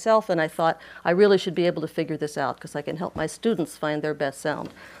teaching myself, and I thought I really should be able to figure this out because I can help my students find their best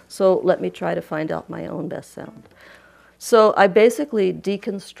sound. So let me try to find out my own best sound. So I basically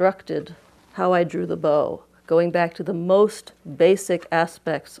deconstructed how I drew the bow, going back to the most basic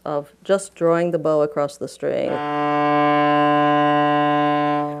aspects of just drawing the bow across the string.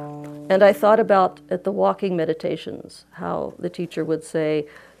 And I thought about, at the walking meditations, how the teacher would say,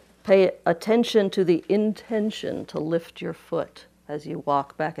 Pay attention to the intention to lift your foot as you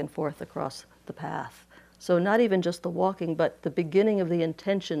walk back and forth across the path. So not even just the walking, but the beginning of the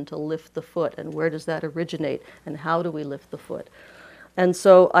intention to lift the foot, and where does that originate, and how do we lift the foot? And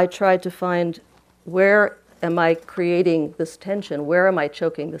so I tried to find, where am I creating this tension? Where am I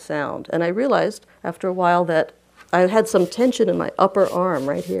choking the sound? And I realized after a while that I had some tension in my upper arm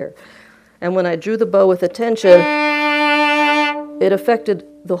right here. And when I drew the bow with attention, it affected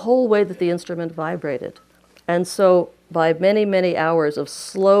the whole way that the instrument vibrated. And so by many, many hours of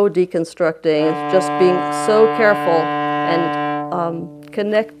slow deconstructing, just being so careful and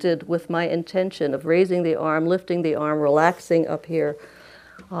connected with my intention of raising the arm, lifting the arm, relaxing up here,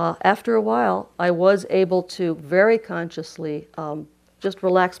 after a while, I was able to very consciously just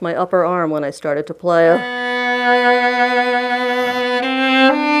relax my upper arm when I started to play.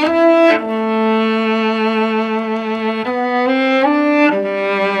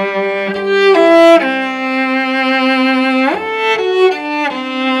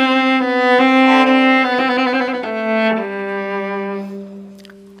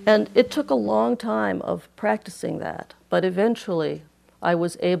 And it took a long time of practicing that, but eventually I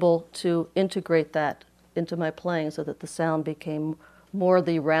was able to integrate that into my playing so that the sound became more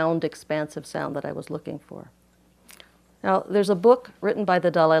the round, expansive sound that I was looking for. Now, there's a book written by the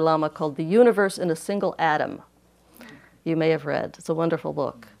Dalai Lama called The Universe in a Single Atom. You may have read. It's a wonderful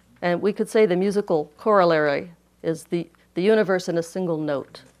book. And we could say the musical corollary is the universe in a single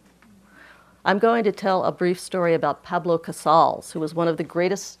note. I'm going to tell a brief story about Pablo Casals, who was one of the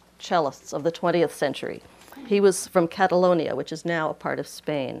greatest cellists of the 20th century. He was from Catalonia, which is now a part of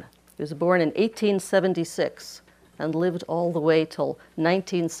Spain. He was born in 1876 and lived all the way till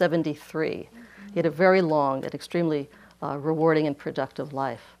 1973. He had a very long and extremely rewarding and productive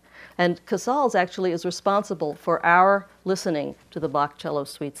life. And Casals actually is responsible for our listening to the Bach cello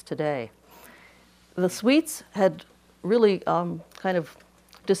suites today. The suites had really kind of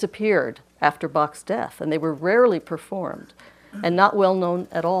disappeared after Bach's death, and they were rarely performed and not well known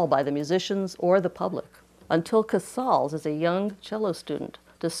at all by the musicians or the public, until Casals, as a young cello student,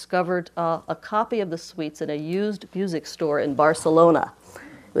 discovered a copy of the suites in a used music store in Barcelona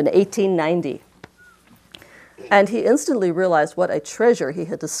in 1890. And he instantly realized what a treasure he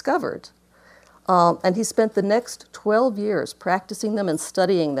had discovered. And he spent the next 12 years practicing them and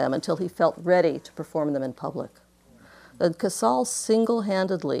studying them until he felt ready to perform them in public. And Casals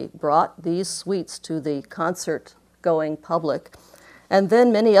single-handedly brought these suites to the concert-going public. And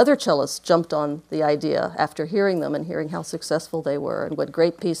then many other cellists jumped on the idea after hearing them and hearing how successful they were and what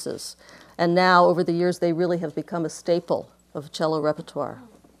great pieces. And now, over the years, they really have become a staple of cello repertoire.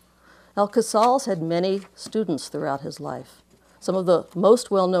 Now, Casals had many students throughout his life. Some of the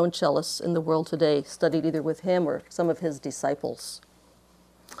most well-known cellists in the world today studied either with him or some of his disciples.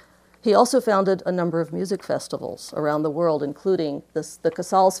 He also founded a number of music festivals around the world, including the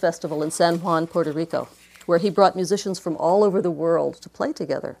Casals Festival in San Juan, Puerto Rico, where he brought musicians from all over the world to play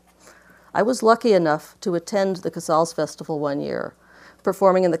together. I was lucky enough to attend the Casals Festival one year,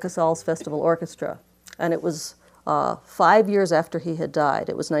 performing in the Casals Festival Orchestra, and it was 5 years after he had died.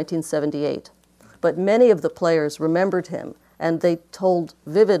 It was 1978. But many of the players remembered him, and they told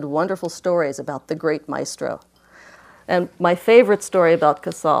vivid, wonderful stories about the great maestro. And my favorite story about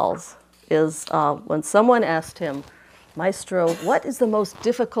Casals is when someone asked him, "Maestro, what is the most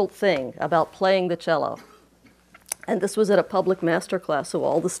difficult thing about playing the cello?" And this was at a public master class, so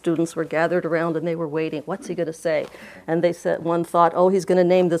all the students were gathered around and they were waiting. What's he going to say? And they said, one thought, oh, he's going to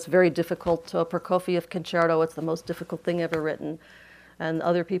name this very difficult Prokofiev concerto. It's the most difficult thing ever written. And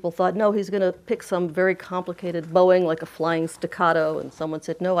other people thought, no, he's going to pick some very complicated bowing, like a flying staccato. And someone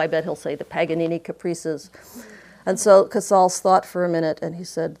said, no, I bet he'll say the Paganini caprices. And so Casals thought for a minute, and he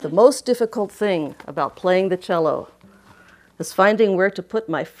said, the most difficult thing about playing the cello is finding where to put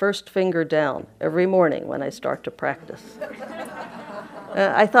my first finger down every morning when I start to practice.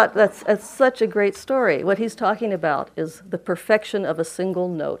 I thought that's such a great story. What he's talking about is the perfection of a single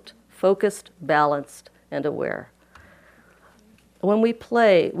note, focused, balanced, and aware. When we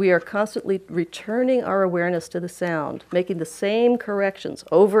play, we are constantly returning our awareness to the sound, making the same corrections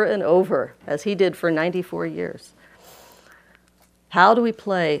over and over as he did for 94 years. How do we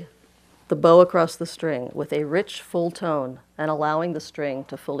play the bow across the string with a rich, full tone and allowing the string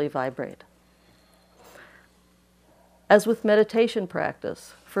to fully vibrate? As with meditation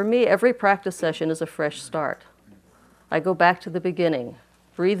practice, for me, every practice session is a fresh start. I go back to the beginning,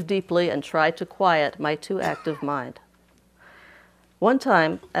 breathe deeply, and try to quiet my too active mind. One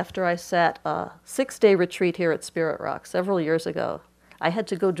time, after I sat a 6-day retreat here at Spirit Rock several years ago, I had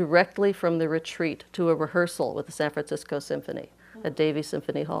to go directly from the retreat to a rehearsal with the San Francisco Symphony. at Davies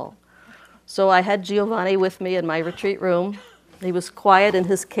Symphony Hall. So I had Giovanni with me in my retreat room. He was quiet in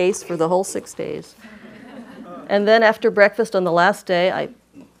his case for the whole 6 days. And then after breakfast on the last day, I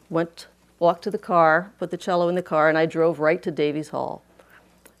walked to the car, put the cello in the car, and I drove right to Davies Hall.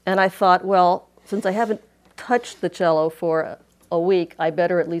 And I thought, well, since I haven't touched the cello for a week, I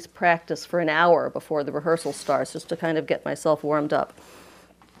better at least practice for an hour before the rehearsal starts, just to kind of get myself warmed up.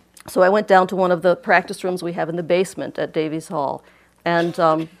 So I went down to one of the practice rooms we have in the basement at Davies Hall, and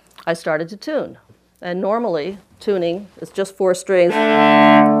I started to tune. And normally, tuning is just 4 strings.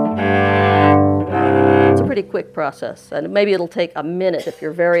 It's a pretty quick process, and maybe it'll take a minute if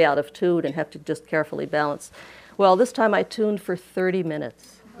you're very out of tune and have to just carefully balance. Well, this time I tuned for 30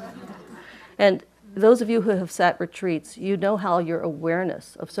 minutes. And those of you who have sat retreats, you know how your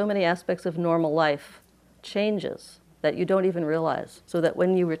awareness of so many aspects of normal life changes that you don't even realize, so that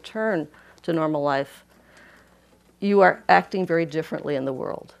when you return to normal life, you are acting very differently in the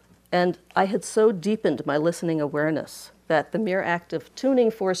world. And I had so deepened my listening awareness that the mere act of tuning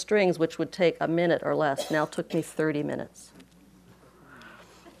 4 strings, which would take a minute or less, now took me 30 minutes.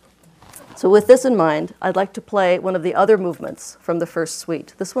 So with this in mind, I'd like to play one of the other movements from the first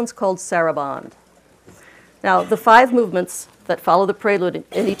suite. This one's called Sarabande. Now, the 5 movements that follow the prelude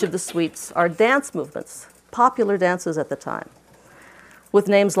in each of the suites are dance movements, popular dances at the time, with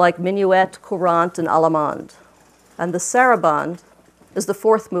names like minuet, courante, and allemande. And the Sarabande is the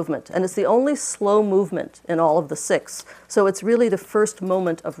 4th movement, and it's the only slow movement in all of the 6. So it's really the first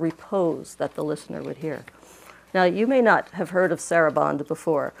moment of repose that the listener would hear. Now, you may not have heard of Sarabande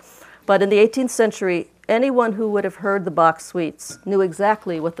before, but in the 18th century, anyone who would have heard the Bach suites knew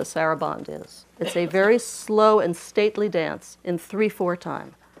exactly what the Sarabande is. It's a very slow and stately dance in 3/4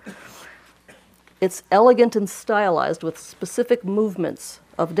 time. It's elegant and stylized with specific movements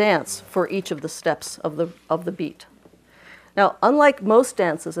of dance for each of the steps of the beat. Now, unlike most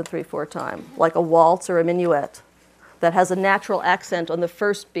dances in 3/4 time, like a waltz or a minuet, that has a natural accent on the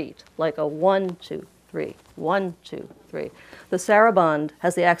first beat, like a 1, 2, 3, 1, 2, 3, the Sarabande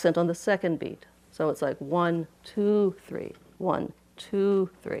has the accent on the second beat. So it's like 1, 2, 3, 1, 2,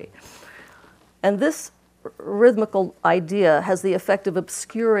 3. And this rhythmical idea has the effect of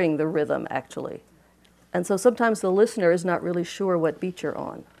obscuring the rhythm, actually. And so sometimes the listener is not really sure what beat you're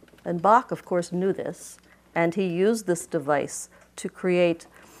on. And Bach, of course, knew this, and he used this device to create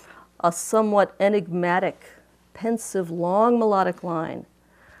a somewhat enigmatic, pensive, long melodic line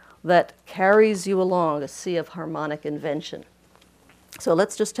that carries you along a sea of harmonic invention. So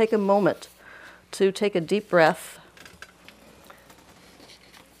let's just take a moment to take a deep breath.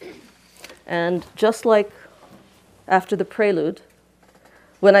 And just like after the prelude,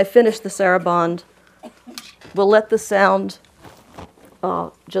 when I finish the Sarabande, we'll let the sound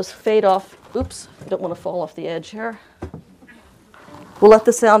just fade off. Oops, I don't want to fall off the edge here. We'll let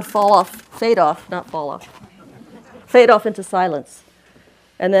the sound fade off, not fall off. Fade off into silence.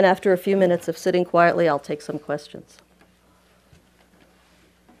 And then after a few minutes of sitting quietly, I'll take some questions.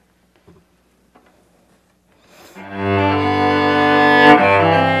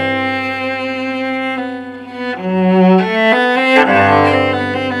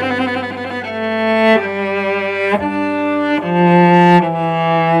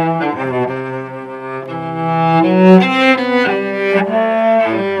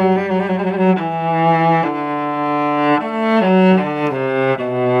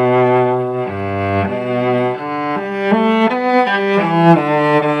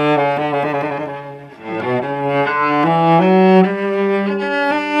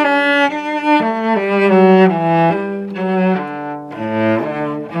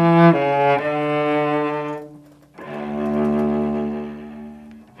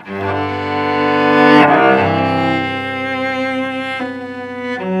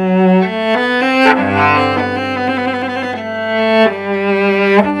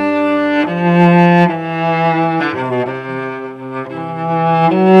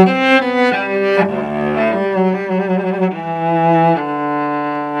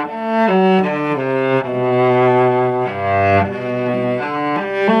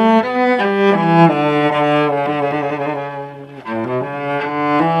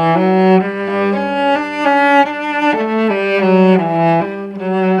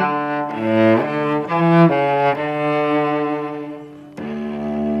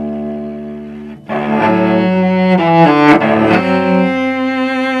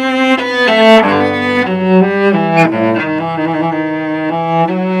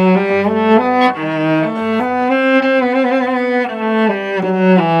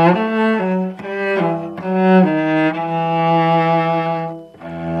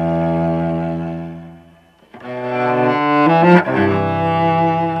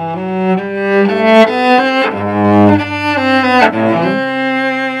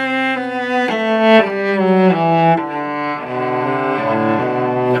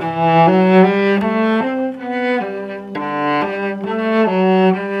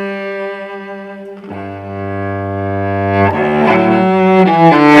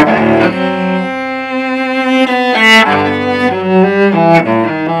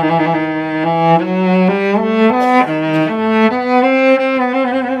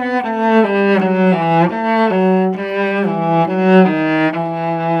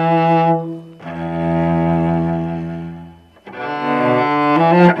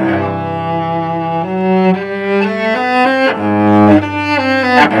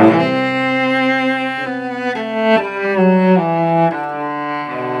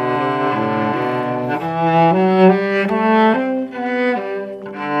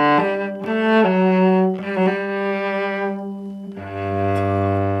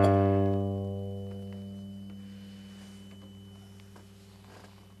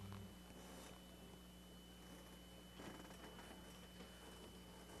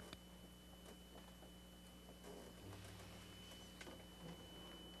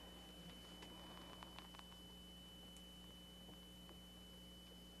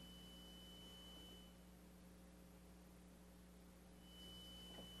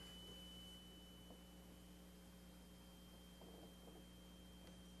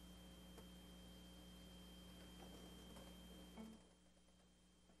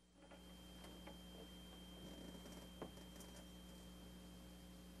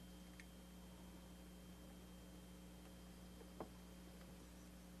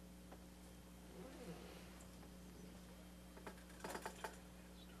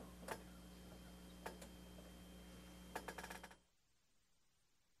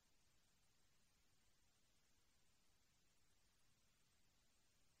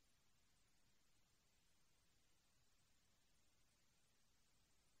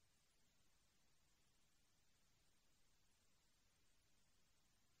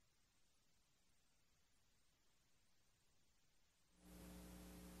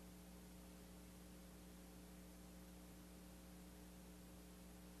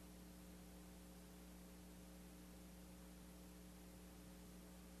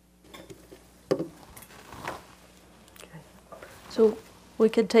 So we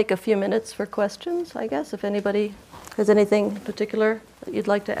could take a few minutes for questions, I guess, if anybody has anything in particular that you'd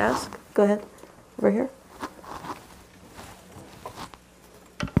like to ask. Go ahead, over here.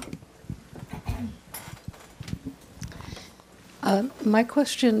 My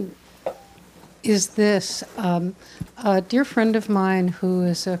question is this. A dear friend of mine who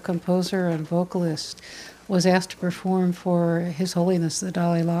is a composer and vocalist was asked to perform for His Holiness the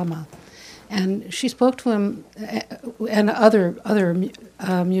Dalai Lama. And she spoke to him, and other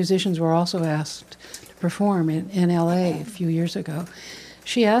musicians were also asked to perform in LA a few years ago.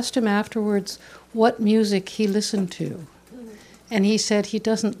 She asked him afterwards what music he listened to. And he said he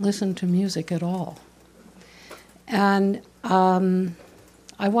doesn't listen to music at all. And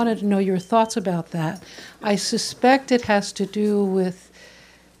I wanted to know your thoughts about that. I suspect it has to do with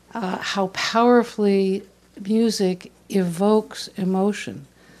how powerfully music evokes emotion.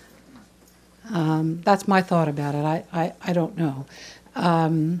 That's my thought about it. I don't know.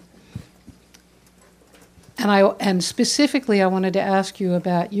 And specifically, I wanted to ask you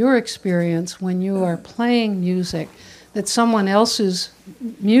about your experience when you are playing music that's someone else's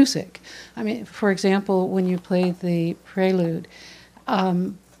music. I mean, for example, when you played the Prelude,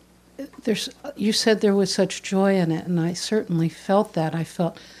 you said there was such joy in it, and I certainly felt that. I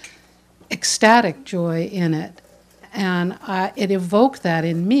felt ecstatic joy in it, and it evoked that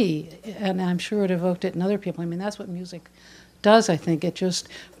in me, and I'm sure it evoked it in other people. I mean, that's what music does, I think. It just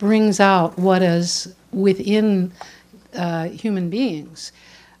brings out what is within human beings.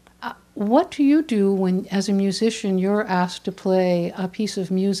 What do you do when, as a musician, you're asked to play a piece of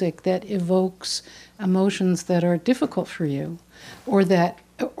music that evokes emotions that are difficult for you, or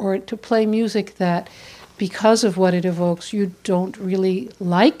to play music that, because of what it evokes, you don't really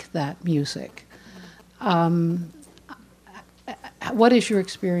like that music? What is your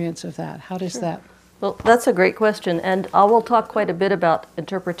experience of that? How does that? Well, that's a great question, and I will talk quite a bit about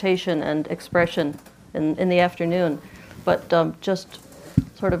interpretation and expression in the afternoon, but just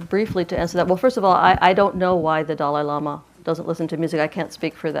sort of briefly to answer that. Well, first of all, I don't know why the Dalai Lama doesn't listen to music. I can't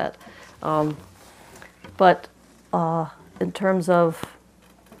speak for that. But in terms of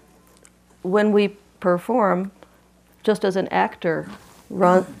when we perform, just as an actor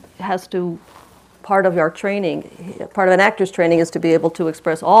has to, part of our training, part of an actor's training is to be able to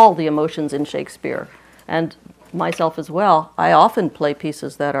express all the emotions in Shakespeare. And myself as well, I often play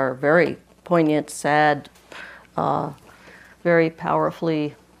pieces that are very poignant, sad, very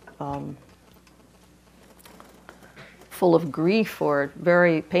powerfully full of grief or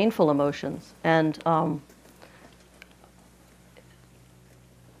very painful emotions. And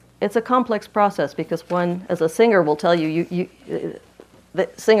it's a complex process because one, as a singer, will tell you, the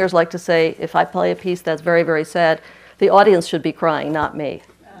singers like to say, if I play a piece that's very, very sad, the audience should be crying, not me.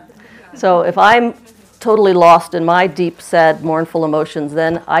 So if I'm totally lost in my deep, sad, mournful emotions,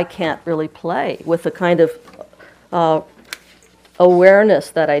 then I can't really play with the kind of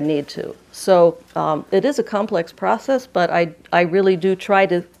awareness that I need to. So it is a complex process, but I really do try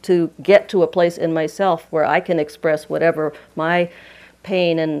to get to a place in myself where I can express whatever my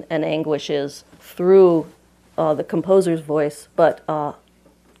pain and anguish is through the composer's voice, but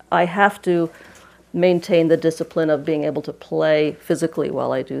I have to maintain the discipline of being able to play physically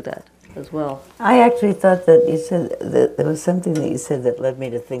while I do that as well. I actually thought that you said that there was something that you said that led me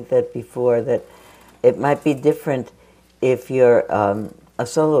to think that before, that it might be different if you're a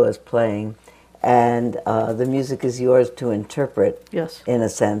soloist playing and the music is yours to interpret, yes, in a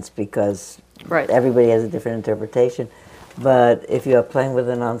sense, because right, everybody has a different interpretation. But if you're playing with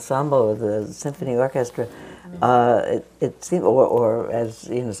an ensemble, with a symphony orchestra, it seems, or as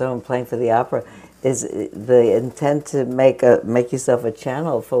you know, someone playing for the opera, is the intent to make yourself a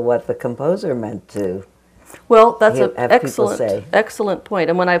channel for what the composer meant to. Well, that's an excellent point.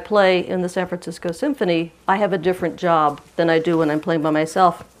 And when I play in the San Francisco Symphony, I have a different job than I do when I'm playing by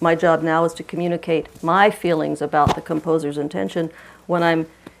myself. My job now is to communicate my feelings about the composer's intention. When I'm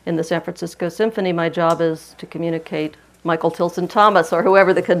in the San Francisco Symphony, my job is to communicate Michael Tilson Thomas, or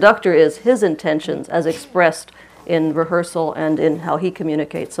whoever the conductor is, his intentions as expressed in rehearsal and in how he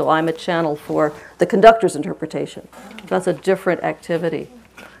communicates. So I'm a channel for the conductor's interpretation. That's a different activity.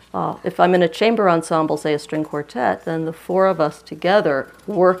 If I'm in a chamber ensemble, say a string quartet, then the four of us together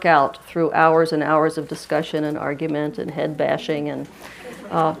work out through hours and hours of discussion and argument and head bashing and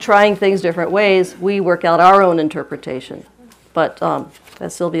trying things different ways. We work out our own interpretation. But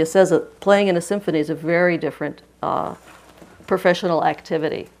as Sylvia says, playing in a symphony is a very different professional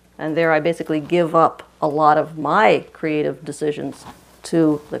activity. And there I basically give up a lot of my creative decisions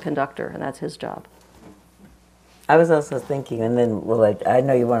to the conductor, and that's his job. I was also thinking, and then I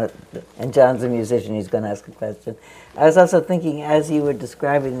know you want to, and John's a musician, he's going to ask a question. I was also thinking, as you were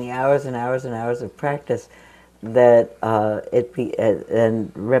describing the hours and hours and hours of practice, that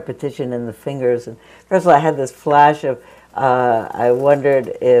and repetition in the fingers. And first of all, I had this flash of, I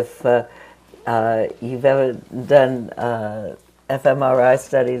wondered if you've ever done fMRI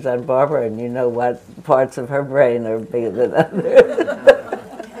studies on Barbara, and you know what parts of her brain are bigger than others.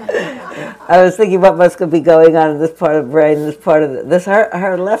 I was thinking what must be going on in this part of the brain, this part of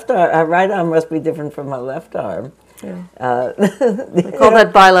her left arm, her right arm must be different from her left arm. Yeah. We call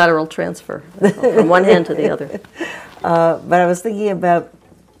that bilateral transfer, from one hand to the other. But I was thinking about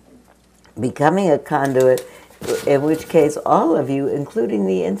becoming a conduit, in which case all of you, including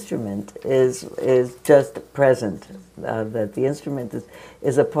the instrument, is just present. That the instrument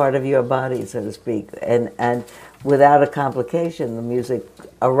is a part of your body, so to speak, and without a complication, the music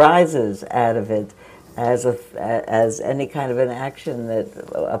arises out of it as any kind of an action that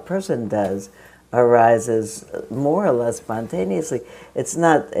a person does arises more or less spontaneously. It's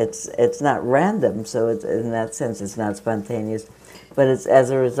not random, so in that sense it's not spontaneous, but it's as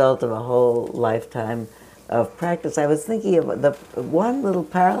a result of a whole lifetime of practice. I was thinking of the one little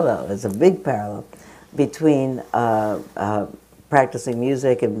parallel, it's a big parallel, between practicing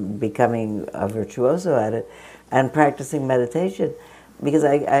music and becoming a virtuoso at it and practicing meditation, because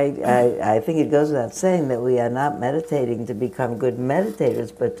I think it goes without saying that we are not meditating to become good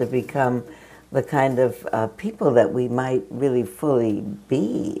meditators, but to become the kind of people that we might really fully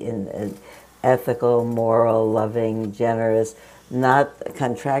be, in ethical, moral, loving, generous, not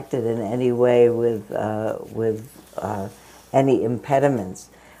contracted in any way with any impediments.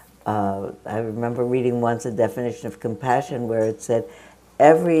 I remember reading once a definition of compassion where it said,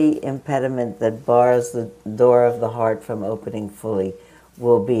 every impediment that bars the door of the heart from opening fully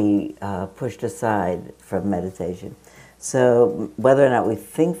will be pushed aside from meditation. So whether or not we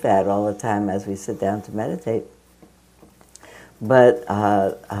think that all the time as we sit down to meditate, but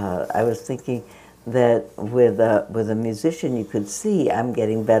I was thinking that with a musician you could see, I'm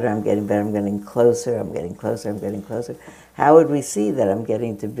getting better, I'm getting better, I'm getting closer, I'm getting closer, I'm getting closer. How would we see that I'm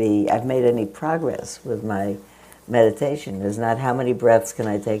getting to be, I've made any progress with my meditation? It's not how many breaths can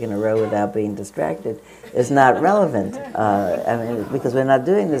I take in a row without being distracted. It's not relevant. Because we're not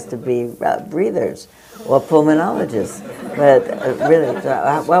doing this to be breathers or pulmonologists. But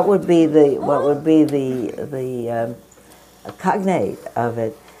really, what would be the cognate of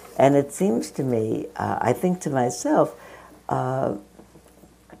it? And it seems to me, I think to myself,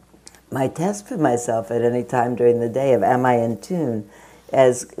 my test for myself at any time during the day of am I in tune,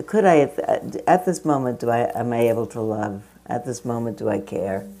 as could I at this moment am I able to love? At this moment do I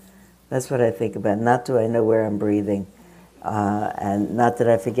care? That's what I think about. Not do I know where I'm breathing, and not that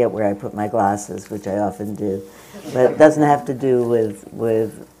I forget where I put my glasses, which I often do. But it doesn't have to do with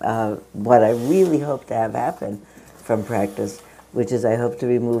what I really hope to have happen from practice, which is I hope to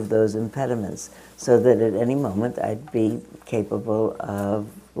remove those impediments so that at any moment I'd be capable of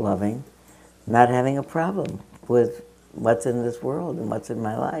loving, not having a problem with what's in this world and what's in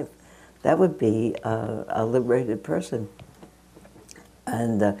my life. That would be a liberated person.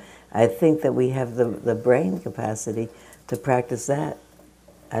 And I think that we have the brain capacity to practice that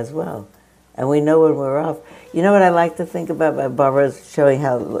as well. And we know when we're off. You know what I like to think about? Barbara's showing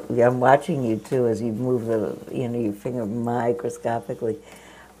how, I'm watching you too as you move your finger microscopically.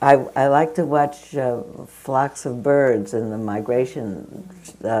 I like to watch flocks of birds in the migration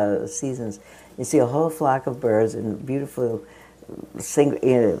seasons. You see a whole flock of birds in beautiful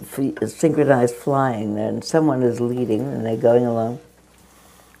synchronized flying, and someone is leading and they're going along.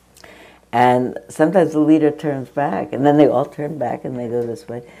 And sometimes the leader turns back, and then they all turn back and they go this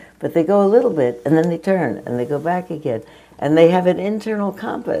way. But they go a little bit, and then they turn, and they go back again. And they have an internal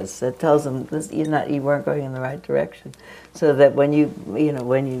compass that tells them this, you weren't going in the right direction. So that when you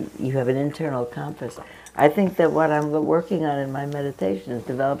have an internal compass, I think that what I'm working on in my meditation is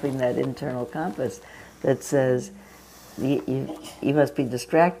developing that internal compass that says you must be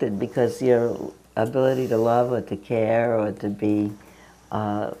distracted because your ability to love or to care or to be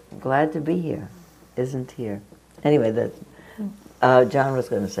glad to be here isn't here. Anyway, John was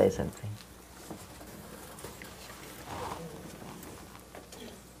going to say something.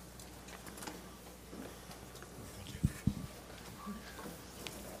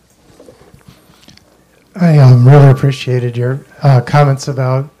 I really appreciated your comments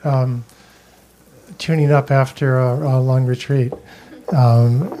about tuning up after a long retreat.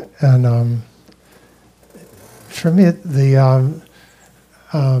 And for me, the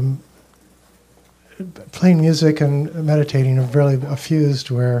playing music and meditating are really fused,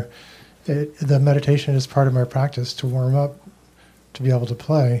 where the meditation is part of my practice to warm up, to be able to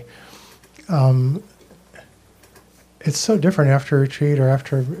play. It's so different after a retreat or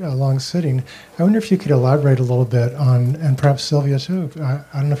after a long sitting. I wonder if you could elaborate a little bit on, and perhaps Sylvia too. I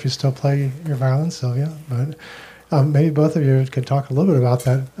don't know if you still play your violin, Sylvia, but maybe both of you could talk a little bit about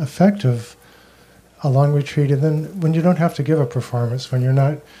that effect of a long retreat, and then when you don't have to give a performance, when you're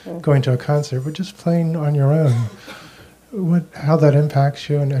not going to a concert, but just playing on your own, how that impacts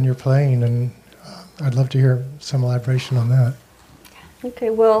you and your playing, and I'd love to hear some elaboration on that.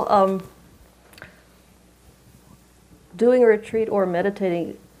 Okay, well, doing a retreat or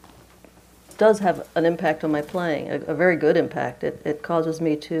meditating does have an impact on my playing, a very good impact. It causes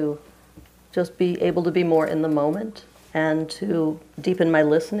me to just be able to be more in the moment and to deepen my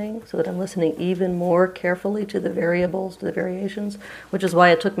listening so that I'm listening even more carefully to the variables, to the variations, which is why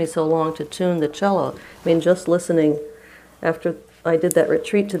it took me so long to tune the cello. I mean, just listening after I did that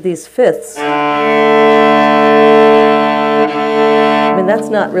retreat to these fifths, I mean, that's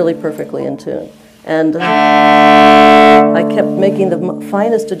not really perfectly in tune. And I kept making the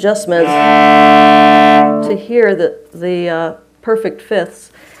finest adjustments to hear the perfect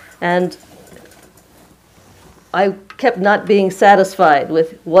fifths, and I kept not being satisfied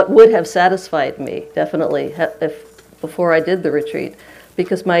with what would have satisfied me, definitely, before I did the retreat,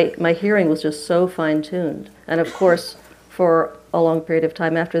 because my hearing was just so fine-tuned. And of course, for a long period of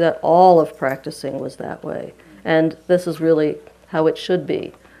time after that, all of practicing was that way. And this is really how it should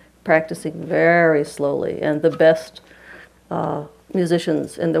be, practicing very slowly. And the best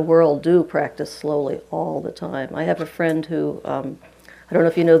musicians in the world do practice slowly all the time. I have a friend who, I don't know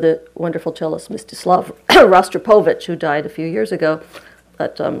if you know the wonderful cellist Mstislav Rostropovich, who died a few years ago,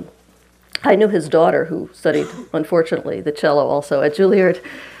 but I knew his daughter, who studied, unfortunately, the cello also at Juilliard.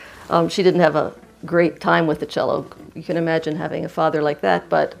 She didn't have a great time with the cello. You can imagine having a father like that,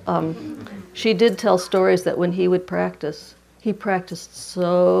 but she did tell stories that when he would practice, he practiced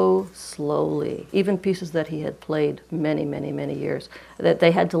so slowly, even pieces that he had played many, many, many years, that they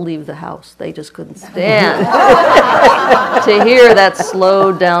had to leave the house. They just couldn't stand to hear that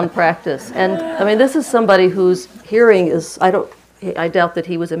slowed down practice. And I mean, this is somebody whose hearing is, I doubt that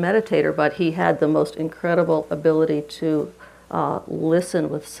he was a meditator, but he had the most incredible ability to listen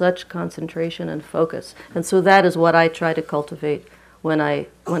with such concentration and focus. And so that is what I try to cultivate when I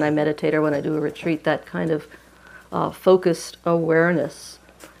meditate or when I do a retreat, that kind of focused awareness.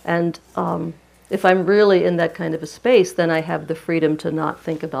 And if I'm really in that kind of a space, then I have the freedom to not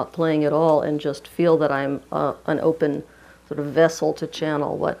think about playing at all and just feel that I'm an open sort of vessel to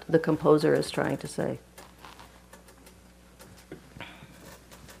channel what the composer is trying to say.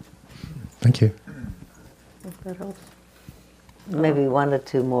 Thank you. If that helps. Maybe one or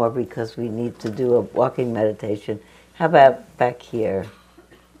two more because we need to do a walking meditation. How about back here?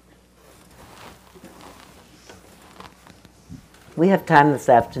 We have time this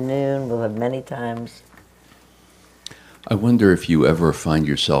afternoon. We'll have many times. I wonder if you ever find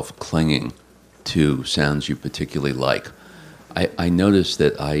yourself clinging to sounds you particularly like. I notice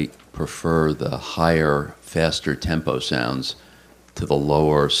that I prefer the higher, faster tempo sounds to the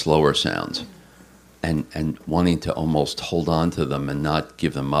lower, slower sounds, and wanting to almost hold on to them and not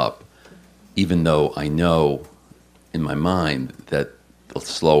give them up, even though I know in my mind that the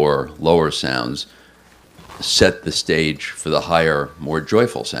slower, lower sounds set the stage for the higher, more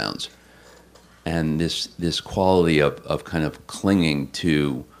joyful sounds. And this quality of kind of clinging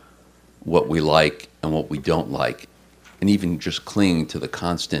to what we like and what we don't like, and even just clinging to the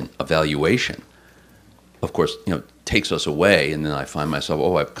constant evaluation, of course, takes us away, and then I find myself,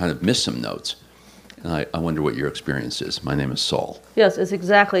 I've kind of missed some notes. And I wonder what your experience is. My name is Saul. Yes, it's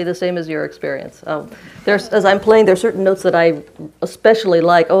exactly the same as your experience. As I'm playing, there are certain notes that I especially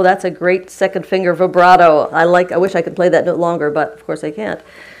like. Oh, that's a great second finger vibrato. I wish I could play that note longer, but of course I can't.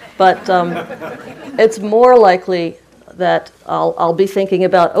 But it's more likely that I'll be thinking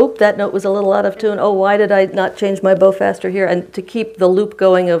about, that note was a little out of tune. Why did I not change my bow faster here? And to keep the loop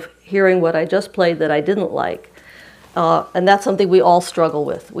going of hearing what I just played that I didn't like. And that's something we all struggle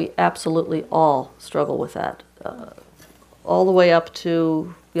with. We absolutely all struggle with that. All the way up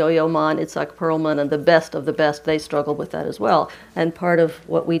to Yo-Yo Ma, Itzhak Perlman, and the best of the best, they struggle with that as well. And part of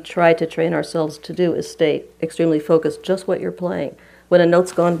what we try to train ourselves to do is stay extremely focused, just what you're playing. When a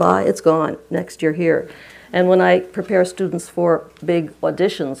note's gone by, it's gone. Next, you're here. And when I prepare students for big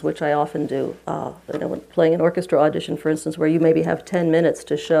auditions, which I often do, when playing an orchestra audition, for instance, where you maybe have 10 minutes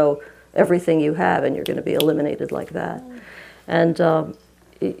to show everything you have, and you're going to be eliminated like that. And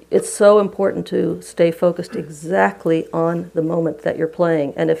it's so important to stay focused exactly on the moment that you're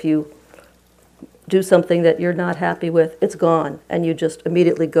playing. And if you do something that you're not happy with, it's gone, and you just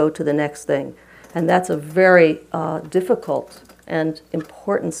immediately go to the next thing. And that's a very difficult and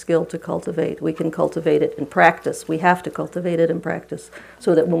important skill to cultivate. We can cultivate it in practice. We have to cultivate it in practice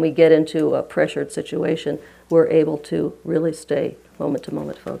so that when we get into a pressured situation, we're able to really stay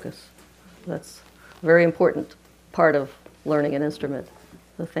moment-to-moment focus. That's a very important part of learning an instrument.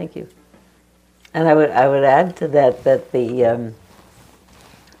 So thank you. And I would add to that the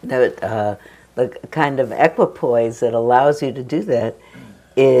kind of equipoise that allows you to do that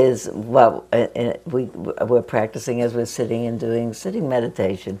is what we're practicing as we're sitting and doing sitting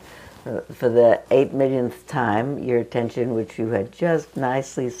meditation. For the 8 millionth time, your attention, which you had just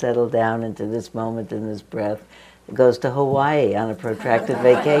nicely settled down into this moment in this breath, goes to Hawaii on a protracted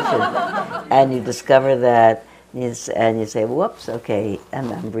vacation. And you discover that, and you say, whoops, okay,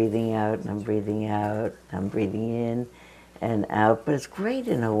 and I'm breathing out, and I'm breathing out, I'm breathing in and out. But it's great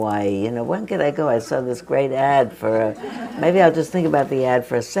in Hawaii. You know, when could I go? I saw this great ad for maybe I'll just think about the ad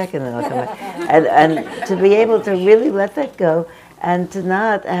for a second and I'll come back. And to be able to really let that go and to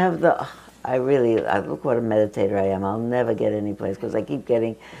not have the, look what a meditator I am. I'll never get any place because I keep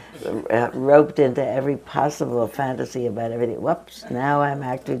getting roped into every possible fantasy about everything. Whoops, now I'm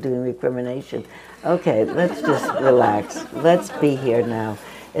actually doing recrimination. Okay, let's just relax. Let's be here now.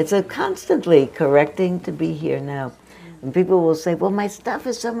 It's a constantly correcting to be here now. And people will say, well, my stuff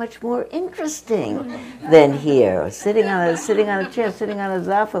is so much more interesting than here. Sitting on a chair, sitting on a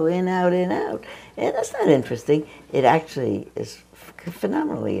zafu, in, out, in, out. And that's not interesting. It actually is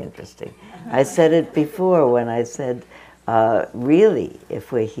phenomenally interesting. I said it before when I said, really,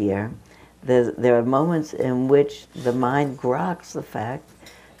 if we're here, there are moments in which the mind groks the fact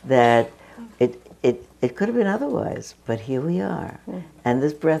that it could have been otherwise, but here we are. And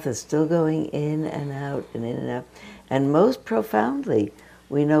this breath is still going in and out and in and out. And most profoundly,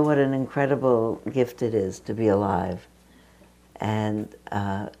 we know what an incredible gift it is to be alive. And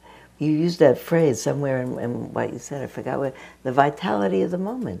you used that phrase somewhere in what you said, I forgot what, the vitality of the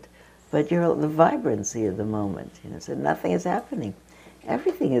moment, but the vibrancy of the moment. You know, so nothing is happening.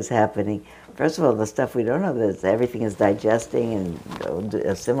 Everything is happening. First of all, the stuff we don't know, that everything is digesting and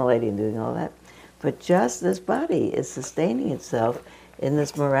assimilating and doing all that. But just this body is sustaining itself in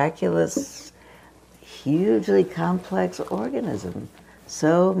this miraculous, hugely complex organism,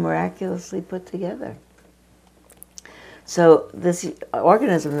 so miraculously put together. So this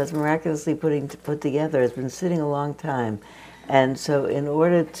organism that's miraculously put together has been sitting a long time. And so in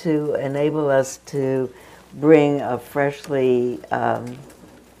order to enable us to bring a freshly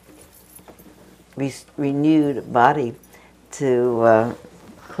renewed body to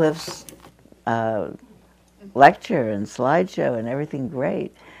Cliff's lecture and slideshow and everything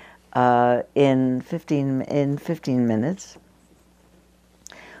great in 15 minutes.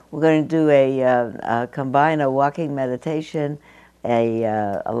 We're going to do combine a walking meditation,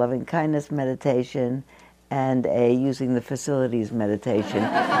 a loving kindness meditation, and a using the facilities meditation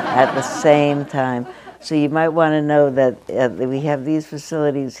at the same time. So you might want to know that we have these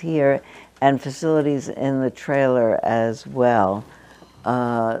facilities here and facilities in the trailer as well.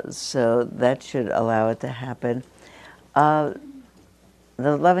 So that should allow it to happen. The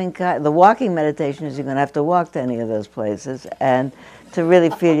walking meditation is you're going to have to walk to any of those places, and to really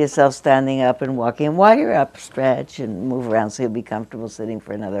feel yourself standing up and walking. And while you're up, stretch and move around so you'll be comfortable sitting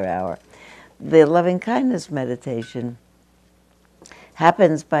for another hour. The loving kindness meditation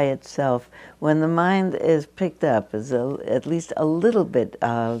happens by itself when the mind is picked up, is at least a little bit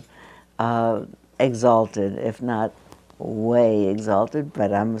exalted, if not way exalted,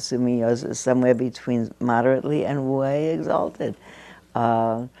 but I'm assuming yours is somewhere between moderately and way exalted.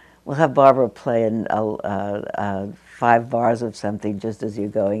 We'll have Barbara play 5 bars of something just as you're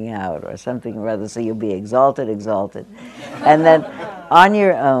going out, or something or other, so you'll be exalted. And then on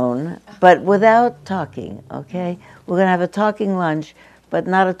your own, but without talking, okay? We're going to have a talking lunch, but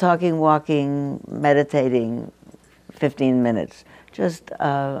not a talking, walking, meditating 15 minutes. Just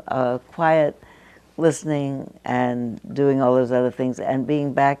a quiet listening and doing all those other things and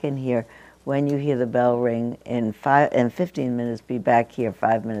being back in here when you hear the bell ring in 15 minutes, be back here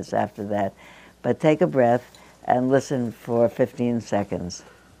 5 minutes after that. But take a breath and listen for 15 seconds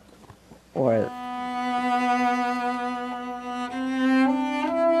or